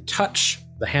 As you touch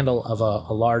the handle of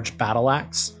a large battle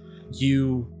axe,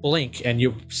 you blink and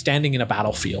you're standing in a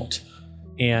battlefield,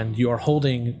 and you're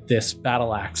holding this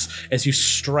battle axe as you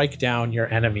strike down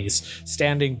your enemies,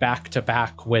 standing back to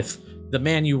back with the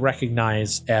man you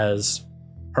recognize as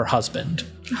her husband.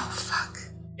 Oh, fuck.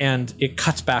 And it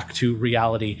cuts back to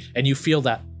reality, and you feel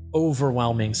that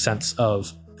overwhelming sense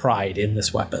of pride in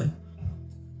this weapon.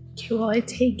 Okay, well, I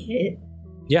take it.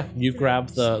 Yeah, you grab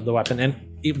the weapon, and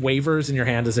it wavers in your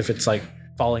hand as if it's like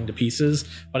falling to pieces,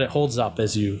 but it holds up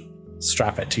as you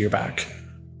strap it to your back.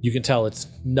 You can tell it's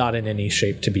not in any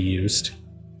shape to be used.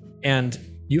 And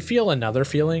you feel another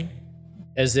feeling,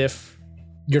 as if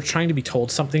you're trying to be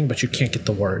told something, but you can't get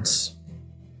the words.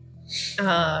 Then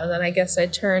I guess I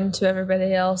turn to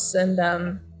everybody else and,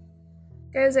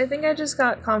 guys, I think I just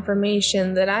got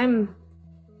confirmation that I'm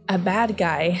a bad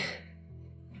guy.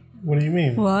 What do you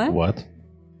mean? What?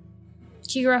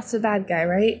 Kigaroth's a bad guy,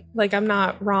 right? Like, I'm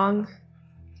not wrong.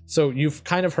 So you've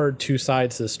kind of heard two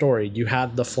sides to the story. You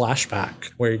had the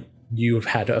flashback where you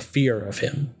had a fear of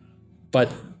him,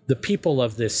 but the people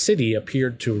of this city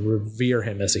appeared to revere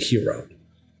him as a hero.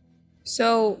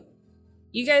 So,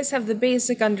 you guys have the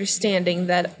basic understanding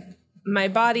that my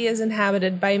body is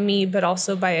inhabited by me, but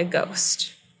also by a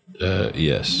ghost.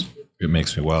 Yes. It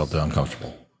makes me wildly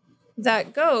uncomfortable.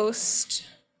 That ghost,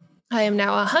 I am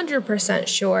now 100%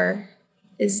 sure,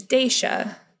 is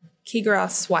Daisha,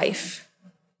 Kigaroth's wife.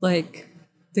 Like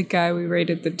the guy we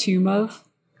raided the tomb of?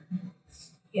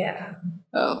 Yeah.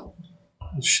 Oh.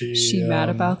 She mad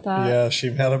about that? Yeah, she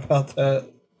mad about that.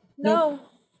 No,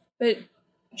 but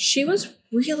she was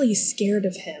really scared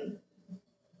of him.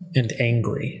 And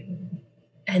angry.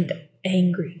 And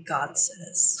angry, God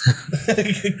says.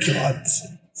 God.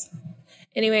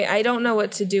 Anyway, I don't know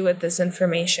what to do with this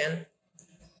information.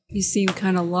 You seem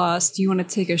kind of lost. Do you want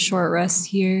to take a short rest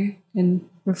here and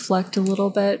reflect a little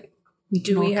bit?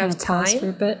 Do we have pause time? for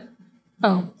a bit?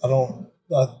 Oh, I don't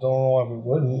know why we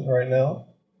wouldn't right now.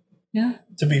 yeah.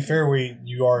 To be fair,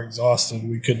 you are exhausted.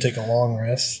 We could take a long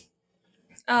rest.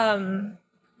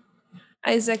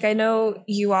 Isaac, I know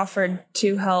you offered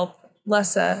to help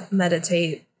Lessa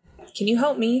meditate. Can you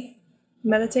help me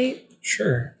meditate?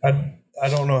 Sure. I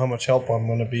don't know how much help I'm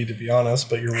going to be honest,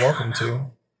 but you're welcome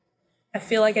to. I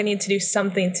feel like I need to do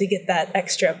something to get that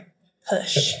extra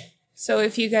push. So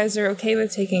if you guys are okay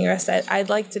with taking a rest, I'd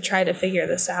like to try to figure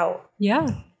this out.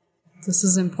 Yeah. This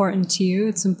is important to you.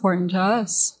 It's important to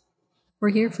us. We're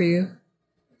here for you.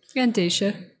 And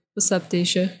Daisha. What's up,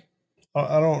 Daisha?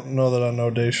 I don't know that I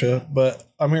know Daisha, but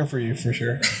I'm here for you for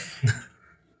sure.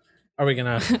 Are we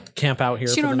gonna camp out here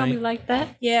She for the don't know night? me like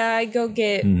that. Yeah, I go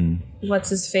get what's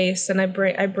his face, and I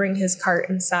bring his cart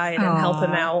inside and help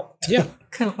him Aw. out, Yeah.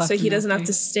 Could have so he doesn't have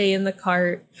to stay in the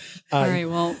cart. All right,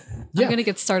 well, yeah. I'm going to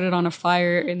get started on a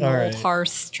fire in the All old right.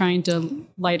 hearth, trying to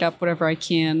light up whatever I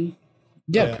can.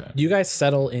 Yeah, you guys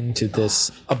settle into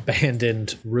this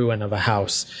abandoned ruin of a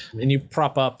house, and you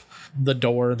prop up the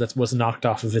door that was knocked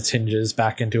off of its hinges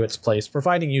back into its place,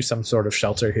 providing you some sort of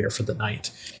shelter here for the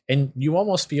night. And you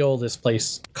almost feel this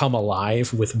place come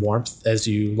alive with warmth as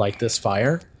you light this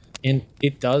fire, and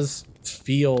it does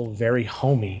feel very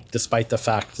homey, despite the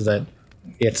fact that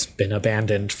it's been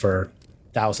abandoned for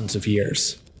thousands of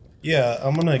years. Yeah,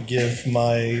 I'm going to give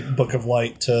my Book of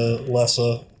Light to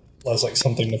Lessa as like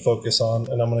something to focus on,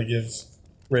 and I'm going to give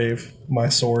Rave my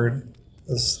sword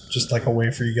as just like a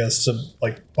way for you guys to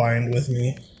like bind with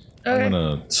me. Okay. I'm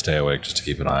gonna stay awake just to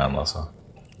keep an eye on Lessa.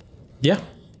 Yeah.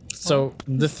 So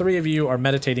the three of you are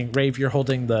meditating. Rave, you're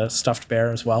holding the stuffed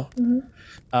bear as well.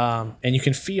 And you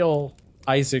can feel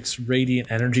Isaac's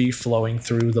radiant energy flowing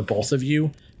through the both of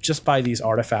you just by these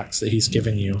artifacts that he's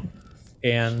given you.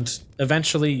 And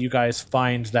eventually you guys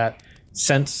find that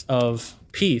sense of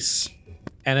peace.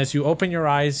 And as you open your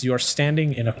eyes, you're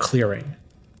standing in a clearing.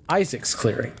 Isaac's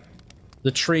clearing.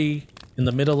 The tree in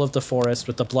the middle of the forest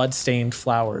with the blood-stained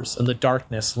flowers and the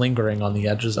darkness lingering on the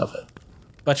edges of it.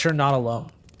 But you're not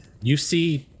alone. You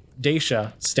see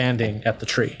Daisha standing at the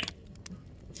tree.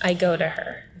 I go to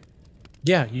her.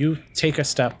 Yeah, you take a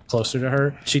step closer to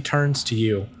her. She turns to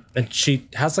you, and she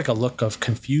has like a look of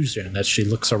confusion as she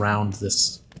looks around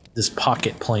this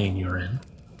pocket plane you're in.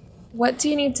 What do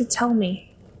you need to tell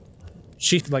me?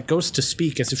 She like goes to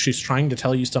speak as if she's trying to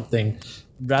tell you something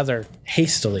rather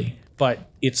hastily,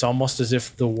 but it's almost as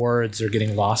if the words are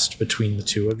getting lost between the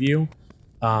two of you,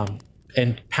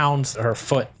 and pounds her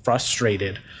foot,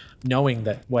 frustrated, knowing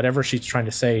that whatever she's trying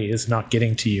to say is not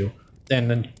getting to you. And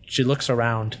then she looks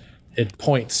around and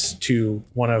points to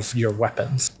one of your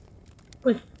weapons,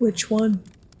 Which one?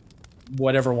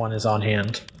 whatever one is on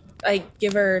hand. I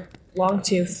give her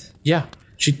Longtooth. Yeah,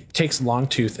 she takes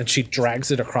Longtooth and she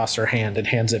drags it across her hand and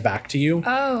hands it back to you.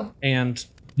 Oh. And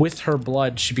with her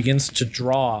blood, she begins to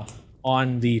draw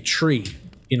on the tree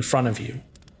in front of you.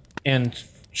 And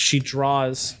she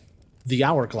draws the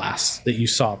hourglass that you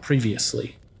saw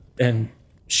previously. And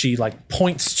she like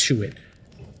points to it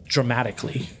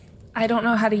dramatically. I don't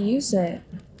know how to use it.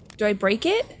 Do I break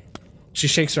it? She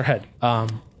shakes her head.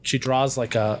 She draws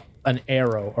like an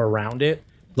arrow around it,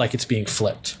 like it's being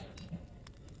flipped.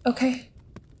 Okay.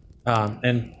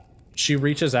 And she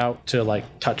reaches out to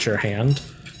like touch your hand,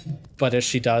 but as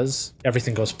she does,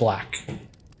 everything goes black,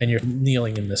 and you're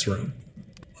kneeling in this room.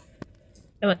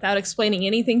 And without explaining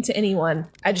anything to anyone,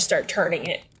 I just start turning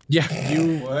it. Yeah,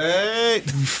 you Wait!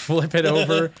 flip it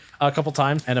over a couple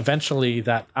times, and eventually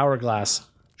that hourglass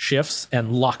shifts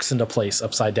and locks into place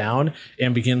upside down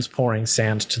and begins pouring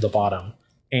sand to the bottom.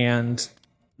 And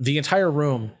the entire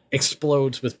room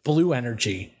explodes with blue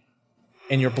energy,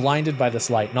 and you're blinded by this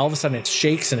light. And all of a sudden it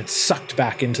shakes and it's sucked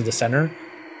back into the center,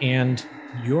 and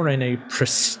you're in a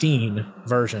pristine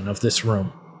version of this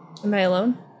room. Am I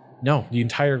alone? No, the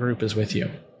entire group is with you.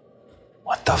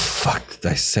 What the fuck did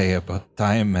I say about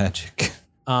time magic?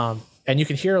 And you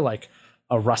can hear like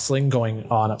a rustling going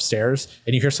on upstairs,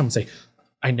 and you hear someone say,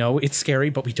 "I know it's scary,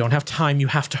 but we don't have time. You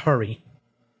have to hurry."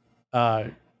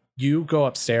 You go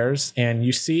upstairs and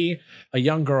you see a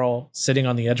young girl sitting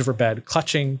on the edge of her bed,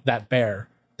 clutching that bear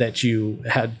that you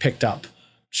had picked up.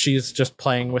 She's just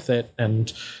playing with it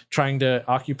and trying to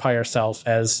occupy herself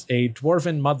as a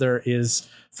dwarven mother is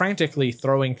frantically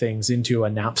throwing things into a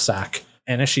knapsack.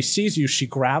 And as she sees you, she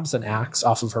grabs an axe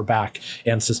off of her back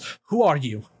and says, "Who are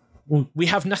you? We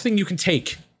have nothing you can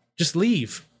take. Just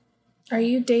leave." Are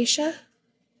you Daisha?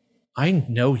 "I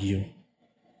know you."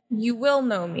 You will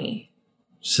know me.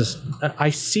 She says, I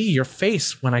see your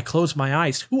face when I close my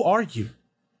eyes. Who are you?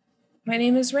 My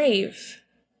name is Rave.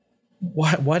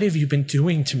 What have you been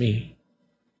doing to me?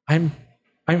 I'm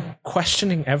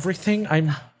questioning everything.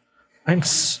 I'm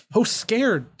so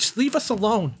scared. Just leave us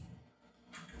alone.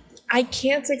 I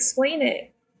can't explain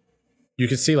it. You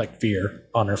can see like fear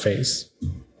on her face.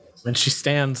 When she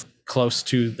stands close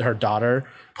to her daughter,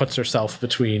 puts herself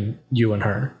between you and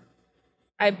her.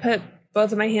 I put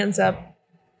both of my hands up.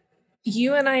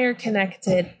 You and I are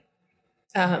connected.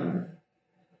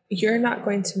 You're not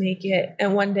going to make it,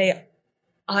 and one day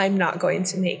I'm not going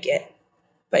to make it.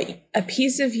 But a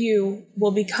piece of you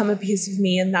will become a piece of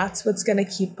me, and that's what's going to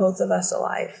keep both of us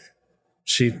alive.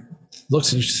 She looks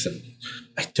at you and she says,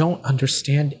 I don't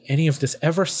understand any of this.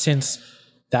 Ever since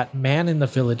that man in the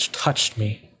village touched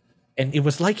me, and it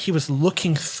was like he was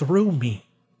looking through me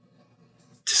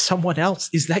to someone else.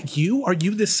 Is that you? Are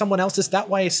you this someone else? Is that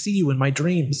why I see you in my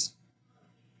dreams?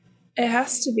 It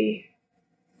has to be.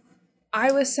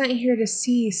 I was sent here to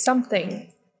see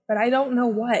something, but I don't know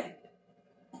what.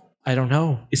 I don't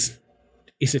know. Is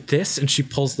it this? And she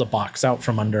pulls the box out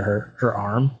from under her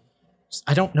arm.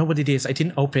 I don't know what it is. I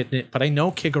didn't open it, but I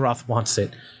know Kigoroth wants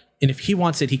it. And if he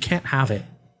wants it, he can't have it.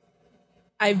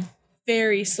 I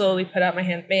very slowly put out my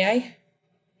hand. May I?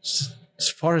 As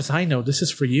far as I know, this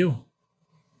is for you.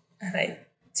 And I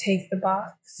take the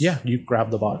box. Yeah, you grab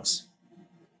the box.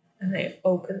 And I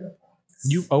open the box.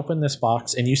 You open this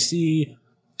box and you see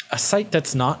a sight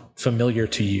that's not familiar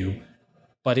to you,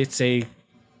 but it's a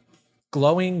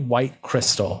glowing white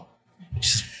crystal.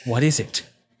 Just, what is it?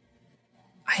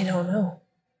 I don't know.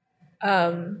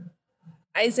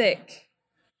 Isaac,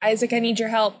 I need your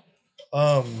help.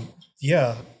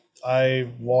 Yeah. I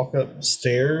walk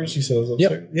upstairs. You said it was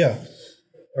upstairs? Yep. Yeah.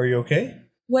 Are you okay?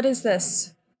 What is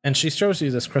this? And she shows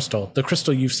you this crystal, the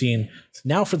crystal you've seen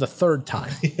now for the third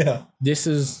time. Yeah. This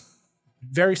is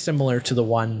very similar to the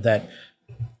one that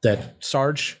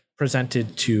Sarge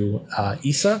presented to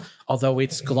Issa, although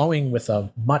it's glowing with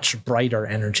a much brighter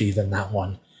energy than that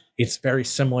one. It's very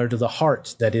similar to the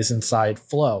heart that is inside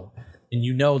Flo, and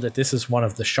you know that this is one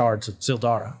of the shards of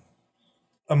Zildara.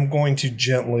 I'm going to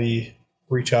gently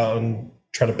reach out and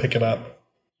try to pick it up.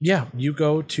 Yeah, you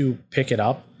go to pick it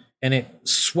up, and it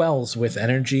swells with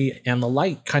energy, and the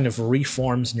light kind of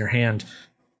reforms in your hand,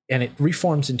 and it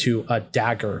reforms into a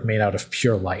dagger made out of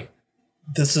pure light.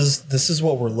 This is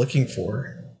what we're looking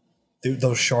for.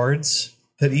 Those shards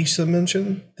that Issa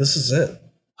mentioned, this is it.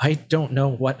 I don't know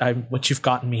what you've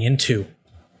gotten me into,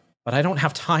 but I don't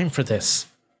have time for this.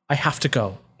 I have to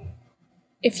go.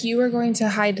 If you were going to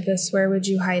hide this, where would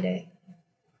you hide it?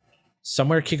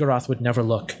 Somewhere Kigoroth would never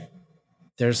look.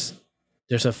 There's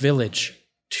a village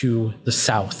to the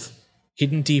south,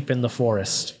 hidden deep in the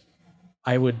forest.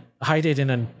 I would hide it in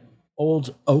an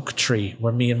old oak tree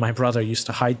where me and my brother used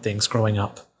to hide things growing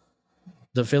up.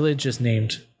 The village is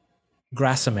named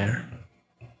Grassimere.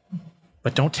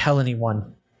 But don't tell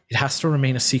anyone. It has to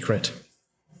remain a secret.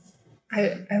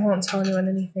 I won't tell anyone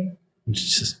anything. And she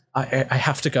says, I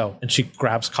have to go. And she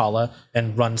grabs Kala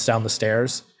and runs down the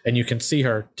stairs, and you can see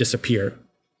her disappear.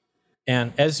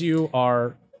 And as you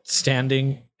are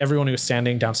standing, everyone who is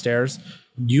standing downstairs,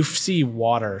 you see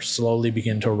water slowly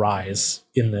begin to rise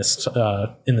in this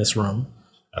room.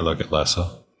 I look at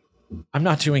Lessa. I'm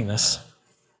not doing this.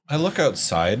 I look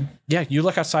outside. Yeah, you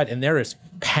look outside and there is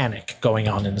panic going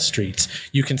on in the streets.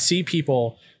 You can see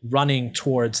people running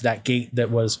towards that gate that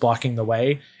was blocking the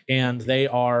way, and they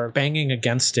are banging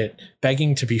against it,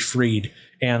 begging to be freed.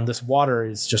 And this water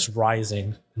is just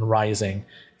rising and rising.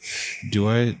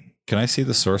 Can I see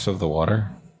the source of the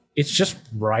water? It's just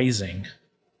rising.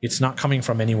 It's not coming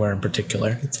from anywhere in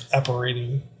particular. It's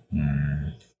evaporating.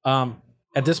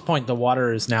 At this point, the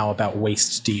water is now about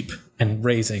waist deep and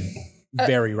raising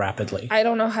very rapidly. I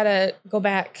don't know how to go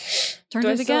back. Turn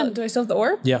it again. Do I still have the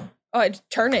orb? Yeah. Oh, I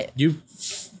turn it. You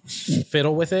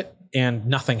fiddle with it and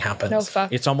nothing happens. No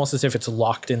fuck. It's almost as if it's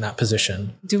locked in that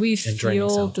position. Do we And draining feel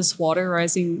sound. this water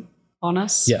rising on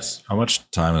us? Yes. How much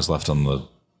time is left on the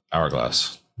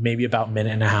hourglass? Maybe about a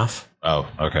minute and a half. Oh,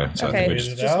 okay. So I Okay, think we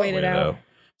just just wait it out.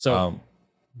 So,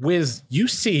 Wiz, you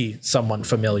see someone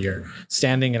familiar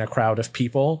standing in a crowd of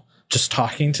people, just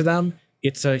talking to them.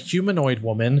 It's a humanoid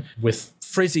woman with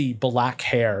frizzy black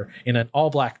hair in an all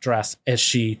black dress as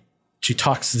she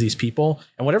talks to these people.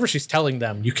 And whatever she's telling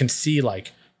them, you can see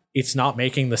like it's not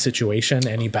making the situation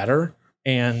any better.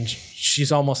 And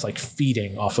she's almost like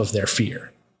feeding off of their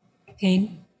fear.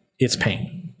 Pain. It's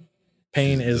Pain.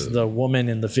 Pain is the woman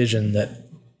in the vision that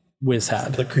Wiz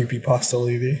had. The creepypasta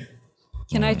lady.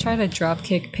 Can I try to drop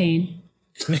kick Pain?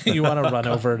 You want to run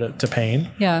over to Pain?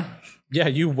 Yeah. Yeah,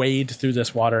 you wade through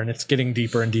this water, and it's getting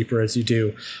deeper and deeper as you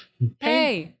do.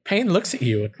 Hey, Pain looks at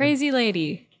you. crazy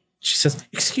lady. She says,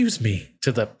 "Excuse me,"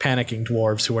 to the panicking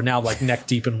dwarves who are now like neck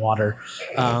deep in water.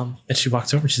 And she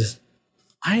walks over and she says,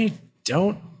 "I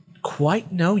don't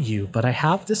quite know you, but I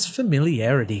have this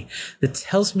familiarity that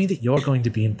tells me that you're going to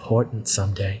be important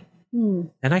someday.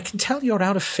 And I can tell you're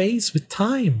out of phase with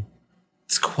time.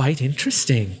 It's quite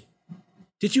interesting.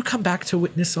 Did you come back to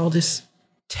witness all this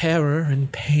terror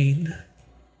and pain?"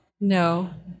 No,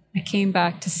 I came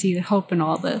back to see the hope in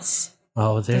all this.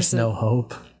 Oh, there's no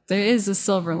hope. There is a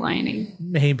silver lining.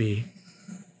 Maybe,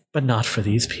 but not for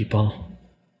these people.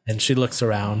 And she looks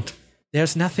around.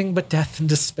 There's nothing but death and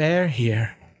despair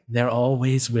here. There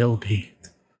always will be.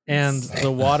 And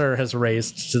the water has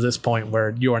raised to this point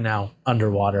where you are now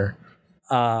underwater.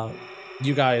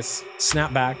 You guys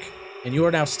snap back, and you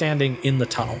are now standing in the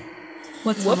tunnel.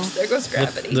 What's Whoops, there goes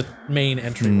gravity. The main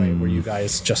entryway where you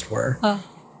guys just were.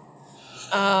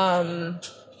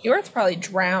 Yorth's probably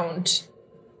drowned.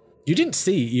 You didn't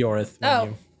see Eorith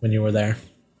when you were there.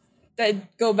 I'd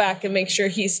go back and make sure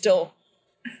he's still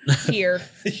here.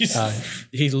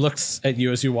 He looks at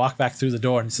you as you walk back through the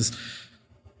door and he says,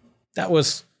 "That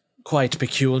was quite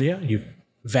peculiar. You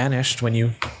vanished when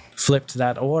you flipped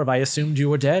that orb. I assumed you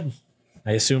were dead.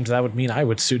 I assumed that would mean I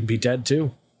would soon be dead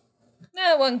too."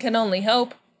 One can only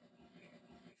hope.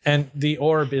 And the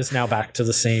orb is now back to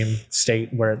the same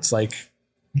state where it's like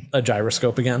a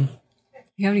gyroscope again.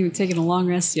 You haven't even taken a long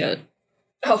rest yet.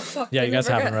 Oh, fuck. Yeah, you guys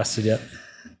haven't rested yet.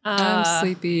 I'm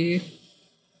sleepy.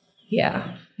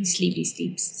 Yeah. Sleepy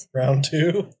sleeps. Round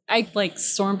 2. I like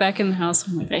storm back in the house.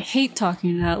 I'm like, I hate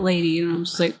talking to that lady. And I'm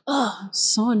just like, oh,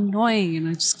 so annoying. And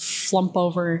I just flump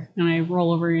over and I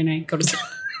roll over and I go to sleep.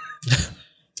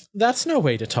 That's no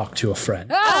way to talk to a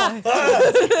friend. Ah!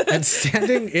 And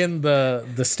standing in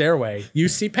the stairway, you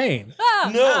see Pain.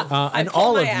 No. And pull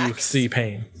all my of you axe. see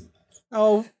Pain.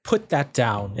 Oh, put that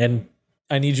down. And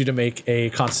I need you to make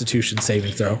a Constitution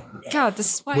saving throw God,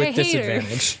 this is why I with hate her.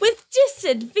 disadvantage. With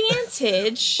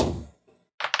disadvantage.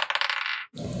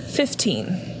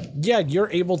 15. Yeah, you're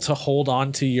able to hold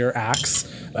on to your axe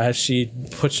as she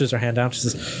pushes her hand down. She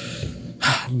says,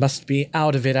 "Must be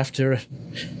out of it after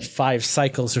 5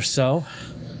 cycles or so."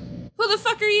 Who the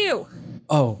fuck are you?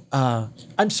 Oh,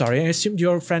 I'm sorry. I assumed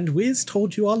your friend Wiz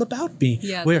told you all about me.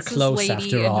 Yeah, We're this close lady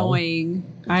after all. annoying.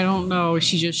 I don't know.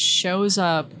 She just shows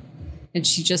up and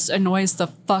she just annoys the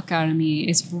fuck out of me.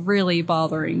 It's really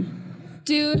bothering.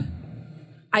 Dude,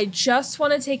 I just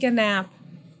want to take a nap.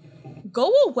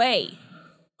 Go away.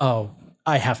 Oh,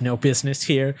 I have no business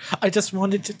here. I just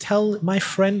wanted to tell my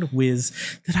friend Wiz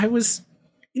that I was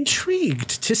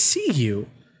intrigued to see you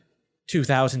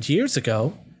 2,000 years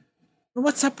ago.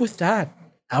 What's up with that?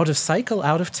 Out of cycle,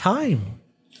 out of time.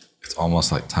 It's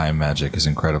almost like time magic is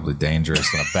incredibly dangerous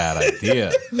and a bad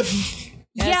idea.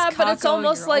 Yeah, but it's Kako,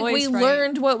 almost you're like we always right.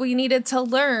 learned what we needed to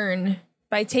learn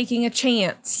by taking a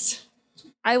chance.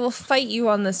 I will fight you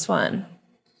on this one.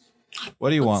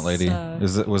 What do you want, Let's,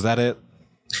 lady? Was that it?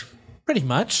 Pretty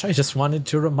much. I just wanted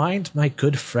to remind my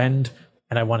good friend,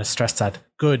 and I want to stress that,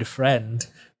 good friend,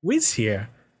 Wiz here.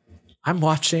 I'm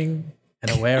watching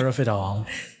and aware of it all.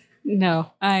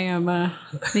 No, I am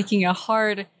making a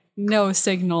hard no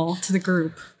signal to the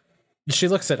group. She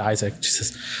looks at Isaac. She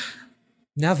says,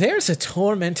 "Now there's a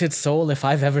tormented soul if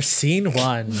I've ever seen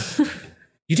one.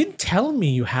 You didn't tell me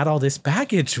you had all this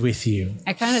baggage with you."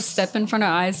 I kind of step in front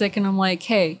of Isaac and I'm like,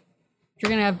 hey, if you're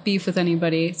going to have beef with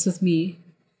anybody, it's with me.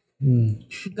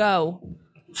 Go.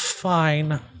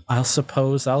 Fine, I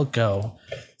suppose I'll go.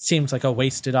 Seems like a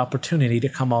wasted opportunity to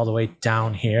come all the way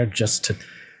down here just to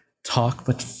talk,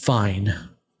 but fine.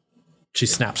 She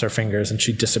snaps her fingers and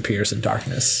she disappears in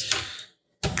darkness.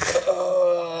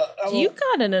 You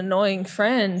got an annoying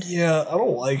friend. Yeah, I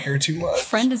don't like her too much.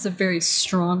 Friend is a very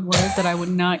strong word that I would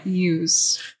not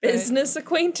use. Business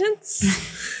acquaintance?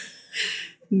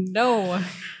 No.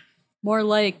 More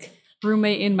like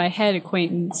roommate in my head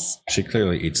acquaintance. She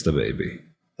clearly eats the baby.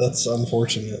 That's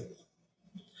unfortunate.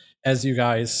 As you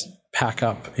guys pack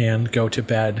up and go to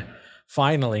bed,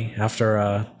 finally, after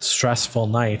a stressful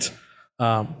night,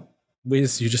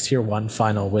 Wiz, you just hear one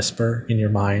final whisper in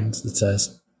your mind that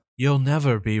says, You'll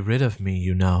never be rid of me,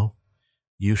 you know.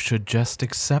 You should just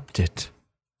accept it.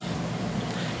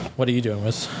 "What are you doing,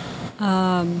 Wiz?"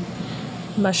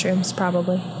 Mushrooms,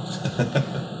 probably.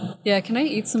 Yeah, can I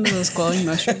eat some of those glowing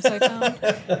mushrooms I found?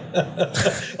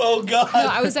 Oh, God. No,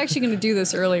 I was actually going to do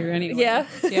this earlier anyway. Yeah.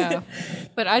 Yeah.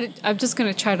 But I'm just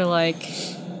going to try to, like,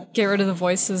 get rid of the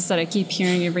voices that I keep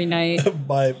hearing every night.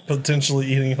 By potentially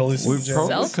eating We hallucinogens.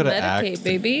 probably could have Self-medicate,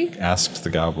 baby. asked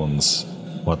the goblins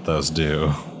what those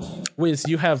do. Wiz,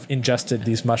 you have ingested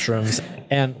these mushrooms,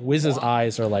 and Wiz's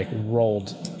eyes are like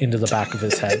rolled into the back of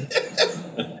his head.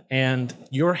 And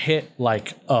you're hit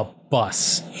like a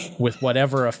bus with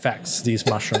whatever effects these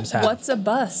mushrooms have. What's a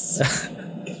bus?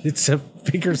 It's a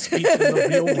bigger speech in the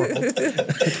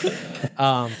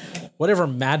real world. Whatever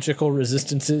magical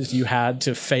resistances you had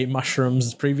to Fey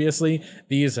mushrooms previously,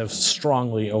 these have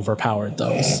strongly overpowered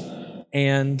those.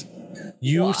 And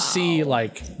you see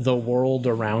like the world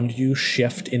around you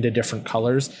shift into different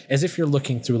colors as if you're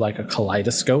looking through like a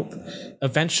kaleidoscope.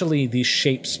 Eventually these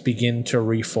shapes begin to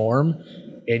reform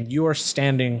and you are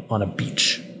standing on a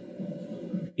beach.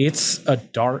 It's a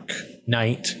dark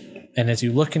night, and as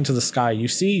you look into the sky, you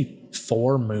see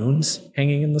 4 moons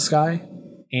hanging in the sky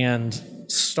and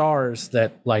stars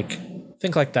that like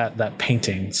think like that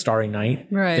painting Starry Night.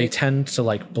 Right. They tend to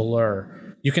like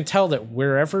blur. You can tell that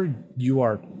wherever you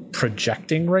are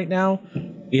projecting right now,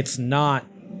 it's not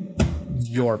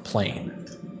your plane.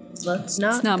 Let's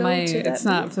not. It's not go my. to that It's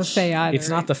not beach. the Fae either. It's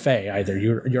not the Fae either.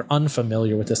 You're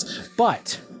unfamiliar with this,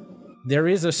 but there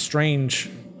is a strange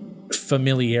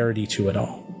familiarity to it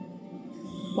all.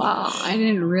 Wow, I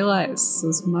didn't realize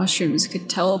those mushrooms could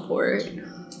teleport.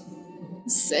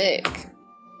 Sick.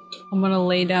 I'm gonna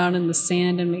lay down in the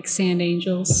sand and make sand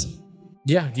angels.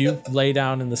 Yeah, you lay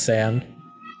down in the sand,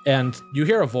 and you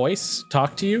hear a voice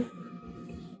talk to you.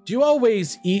 Do you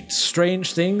always eat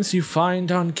strange things you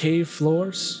find on cave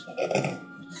floors?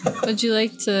 Would you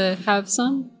like to have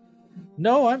some?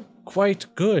 No, I'm quite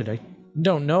good. I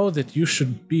don't know that you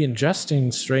should be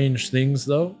ingesting strange things,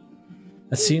 though.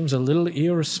 That seems a little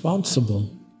irresponsible.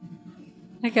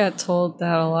 I got told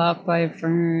that a lot by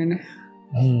Vern.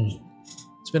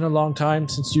 It's been a long time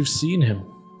since you've seen him.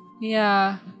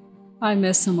 Yeah, I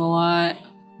miss him a lot.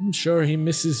 I'm sure he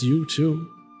misses you, too.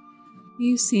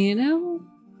 You seen him?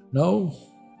 No,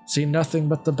 see nothing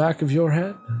but the back of your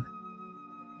head.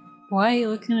 Why are you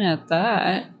looking at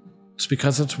that? It's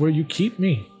because it's where you keep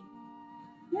me.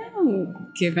 I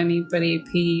don't give anybody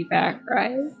piggyback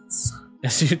rides.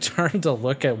 As you turn to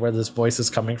look at where this voice is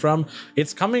coming from,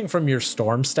 it's coming from your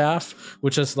storm staff,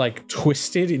 which is like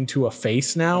twisted into a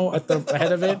face now at the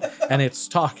head of it, and it's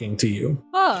talking to you.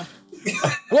 Oh,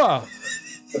 Whoa!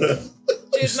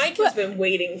 Dude, Mike has been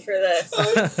waiting for this.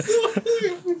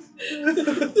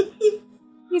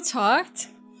 you talked?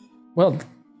 Well,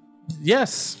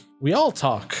 yes, we all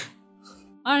talk.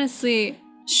 Honestly,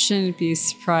 shouldn't be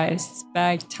surprised.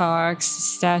 Bag talks,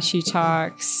 statue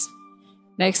talks.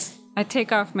 Next, I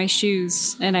take off my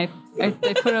shoes and I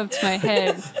put them to my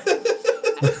head.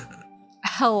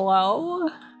 Hello?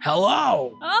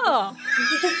 Hello! Oh!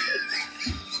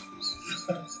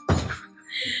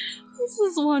 This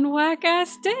is one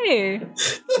whack-ass day.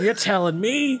 You're telling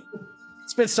me?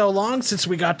 It's been so long since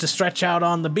we got to stretch out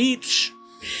on the beach.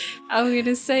 I'm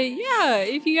gonna say, yeah,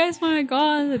 if you guys want to go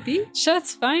on the beach,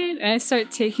 that's fine. And I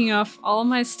start taking off all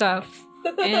my stuff,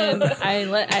 and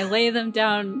I lay them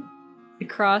down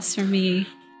across from me.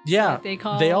 Yeah, They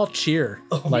call- they all cheer.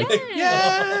 Like,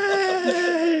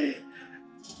 yay!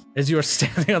 As you are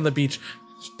standing on the beach,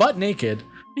 butt naked,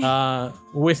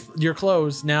 with your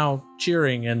clothes now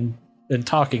cheering and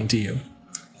talking to you.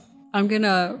 I'm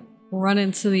gonna run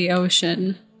into the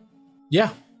ocean.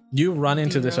 Yeah, you run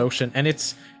into this ocean, and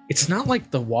it's not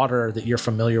like the water that you're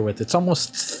familiar with. It's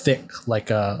almost thick, like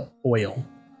a oil.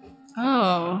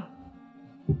 Oh.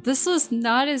 This was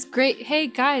not as great. Hey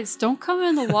guys, don't come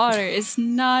in the water. It's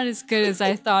not as good as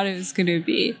I thought it was gonna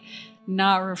be.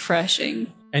 Not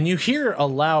refreshing. And you hear a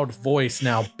loud voice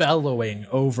now bellowing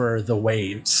over the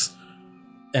waves.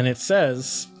 And it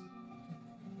says,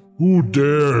 Who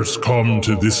dares come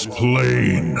to this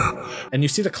plane? and you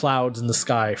see the clouds in the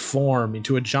sky form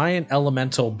into a giant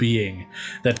elemental being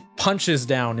that punches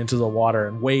down into the water,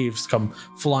 and waves come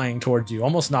flying towards you,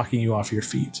 almost knocking you off your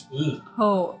feet.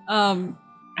 Oh,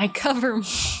 I cover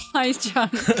my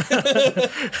junk.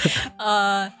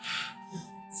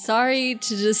 Sorry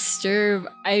to disturb.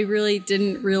 I really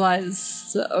didn't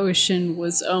realize the ocean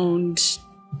was owned.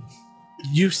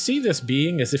 You see this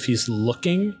being as if he's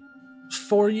looking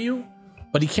for you,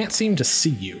 but he can't seem to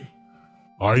see you.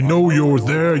 I know you're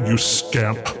there, you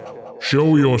scamp.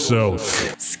 Show yourself.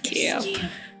 Scamp.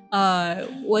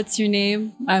 What's your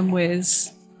name? I'm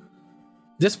Wiz.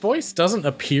 This voice doesn't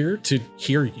appear to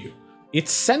hear you. It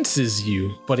senses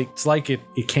you, but it's like it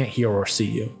can't hear or see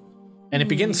you. And it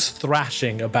begins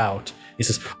thrashing about. He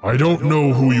says, I don't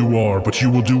know who you are, but you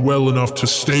will do well enough to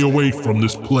stay away from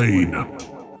this plane.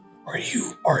 Are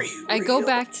you? I go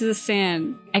back to the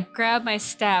sand. I grab my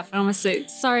staff and I'm gonna say,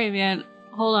 sorry man,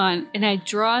 hold on. And I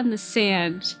draw in the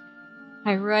sand.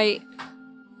 I write,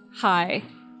 hi.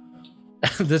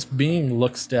 This being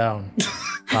looks down.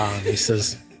 He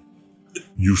says,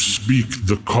 You speak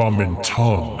the common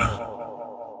tongue.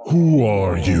 Who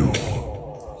are you?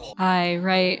 I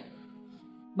write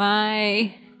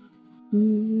my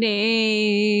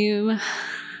name.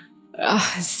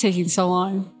 It's taking so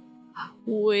long.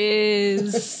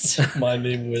 Wiz. My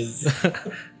name was.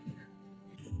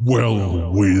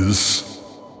 Well, Wiz.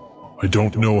 I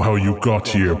don't know how you got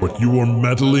here, but you are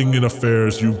meddling in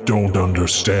affairs you don't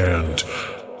understand.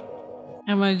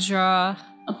 I'm gonna draw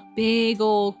a big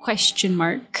old question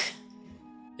mark.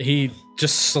 he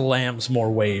just slams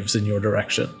more waves in your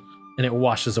direction, and it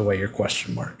washes away your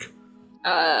question mark.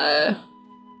 Can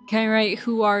I write,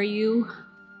 who are you?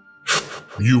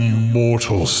 You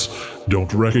mortals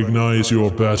don't recognize your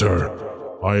better.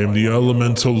 I am the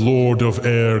elemental lord of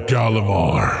air,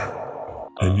 Galamar.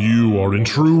 And you are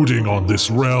intruding on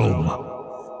this realm.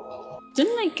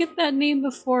 Didn't I get that name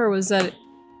before? Or was that...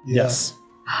 Yes.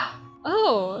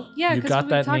 Oh, yeah, You because got we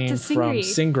that talked name to from Singri.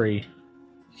 Singri.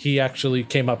 He actually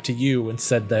came up to you and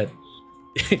said that,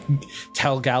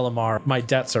 tell Galamar, my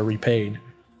debts are repaid.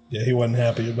 Yeah, he wasn't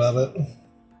happy about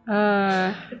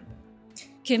it.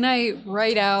 Can I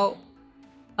write out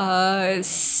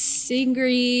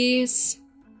Singri's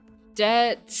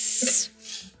debts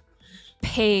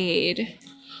paid?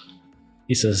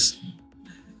 He says,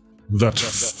 That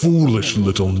foolish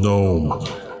little gnome.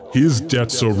 His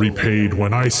debts are repaid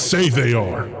when I say they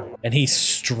are. and he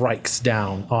strikes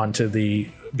down onto the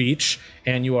beach,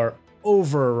 and you are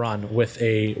overrun with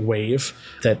a wave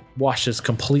that washes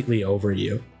completely over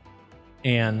you.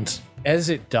 And as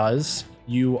it does,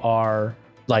 you are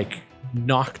like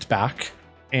knocked back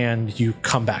and you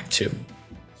come back to.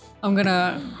 I'm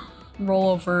gonna roll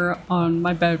over on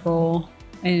my bedroll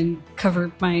and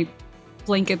cover my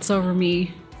blankets over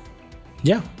me.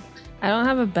 Yeah. I don't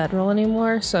have a bedroll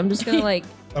anymore, so I'm just gonna like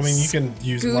I mean, you can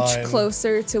use scooch mine.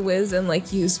 closer to Wiz and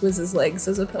like use Wiz's legs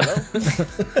as a pillow.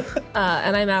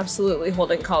 And I'm absolutely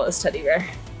holding Kala's teddy bear.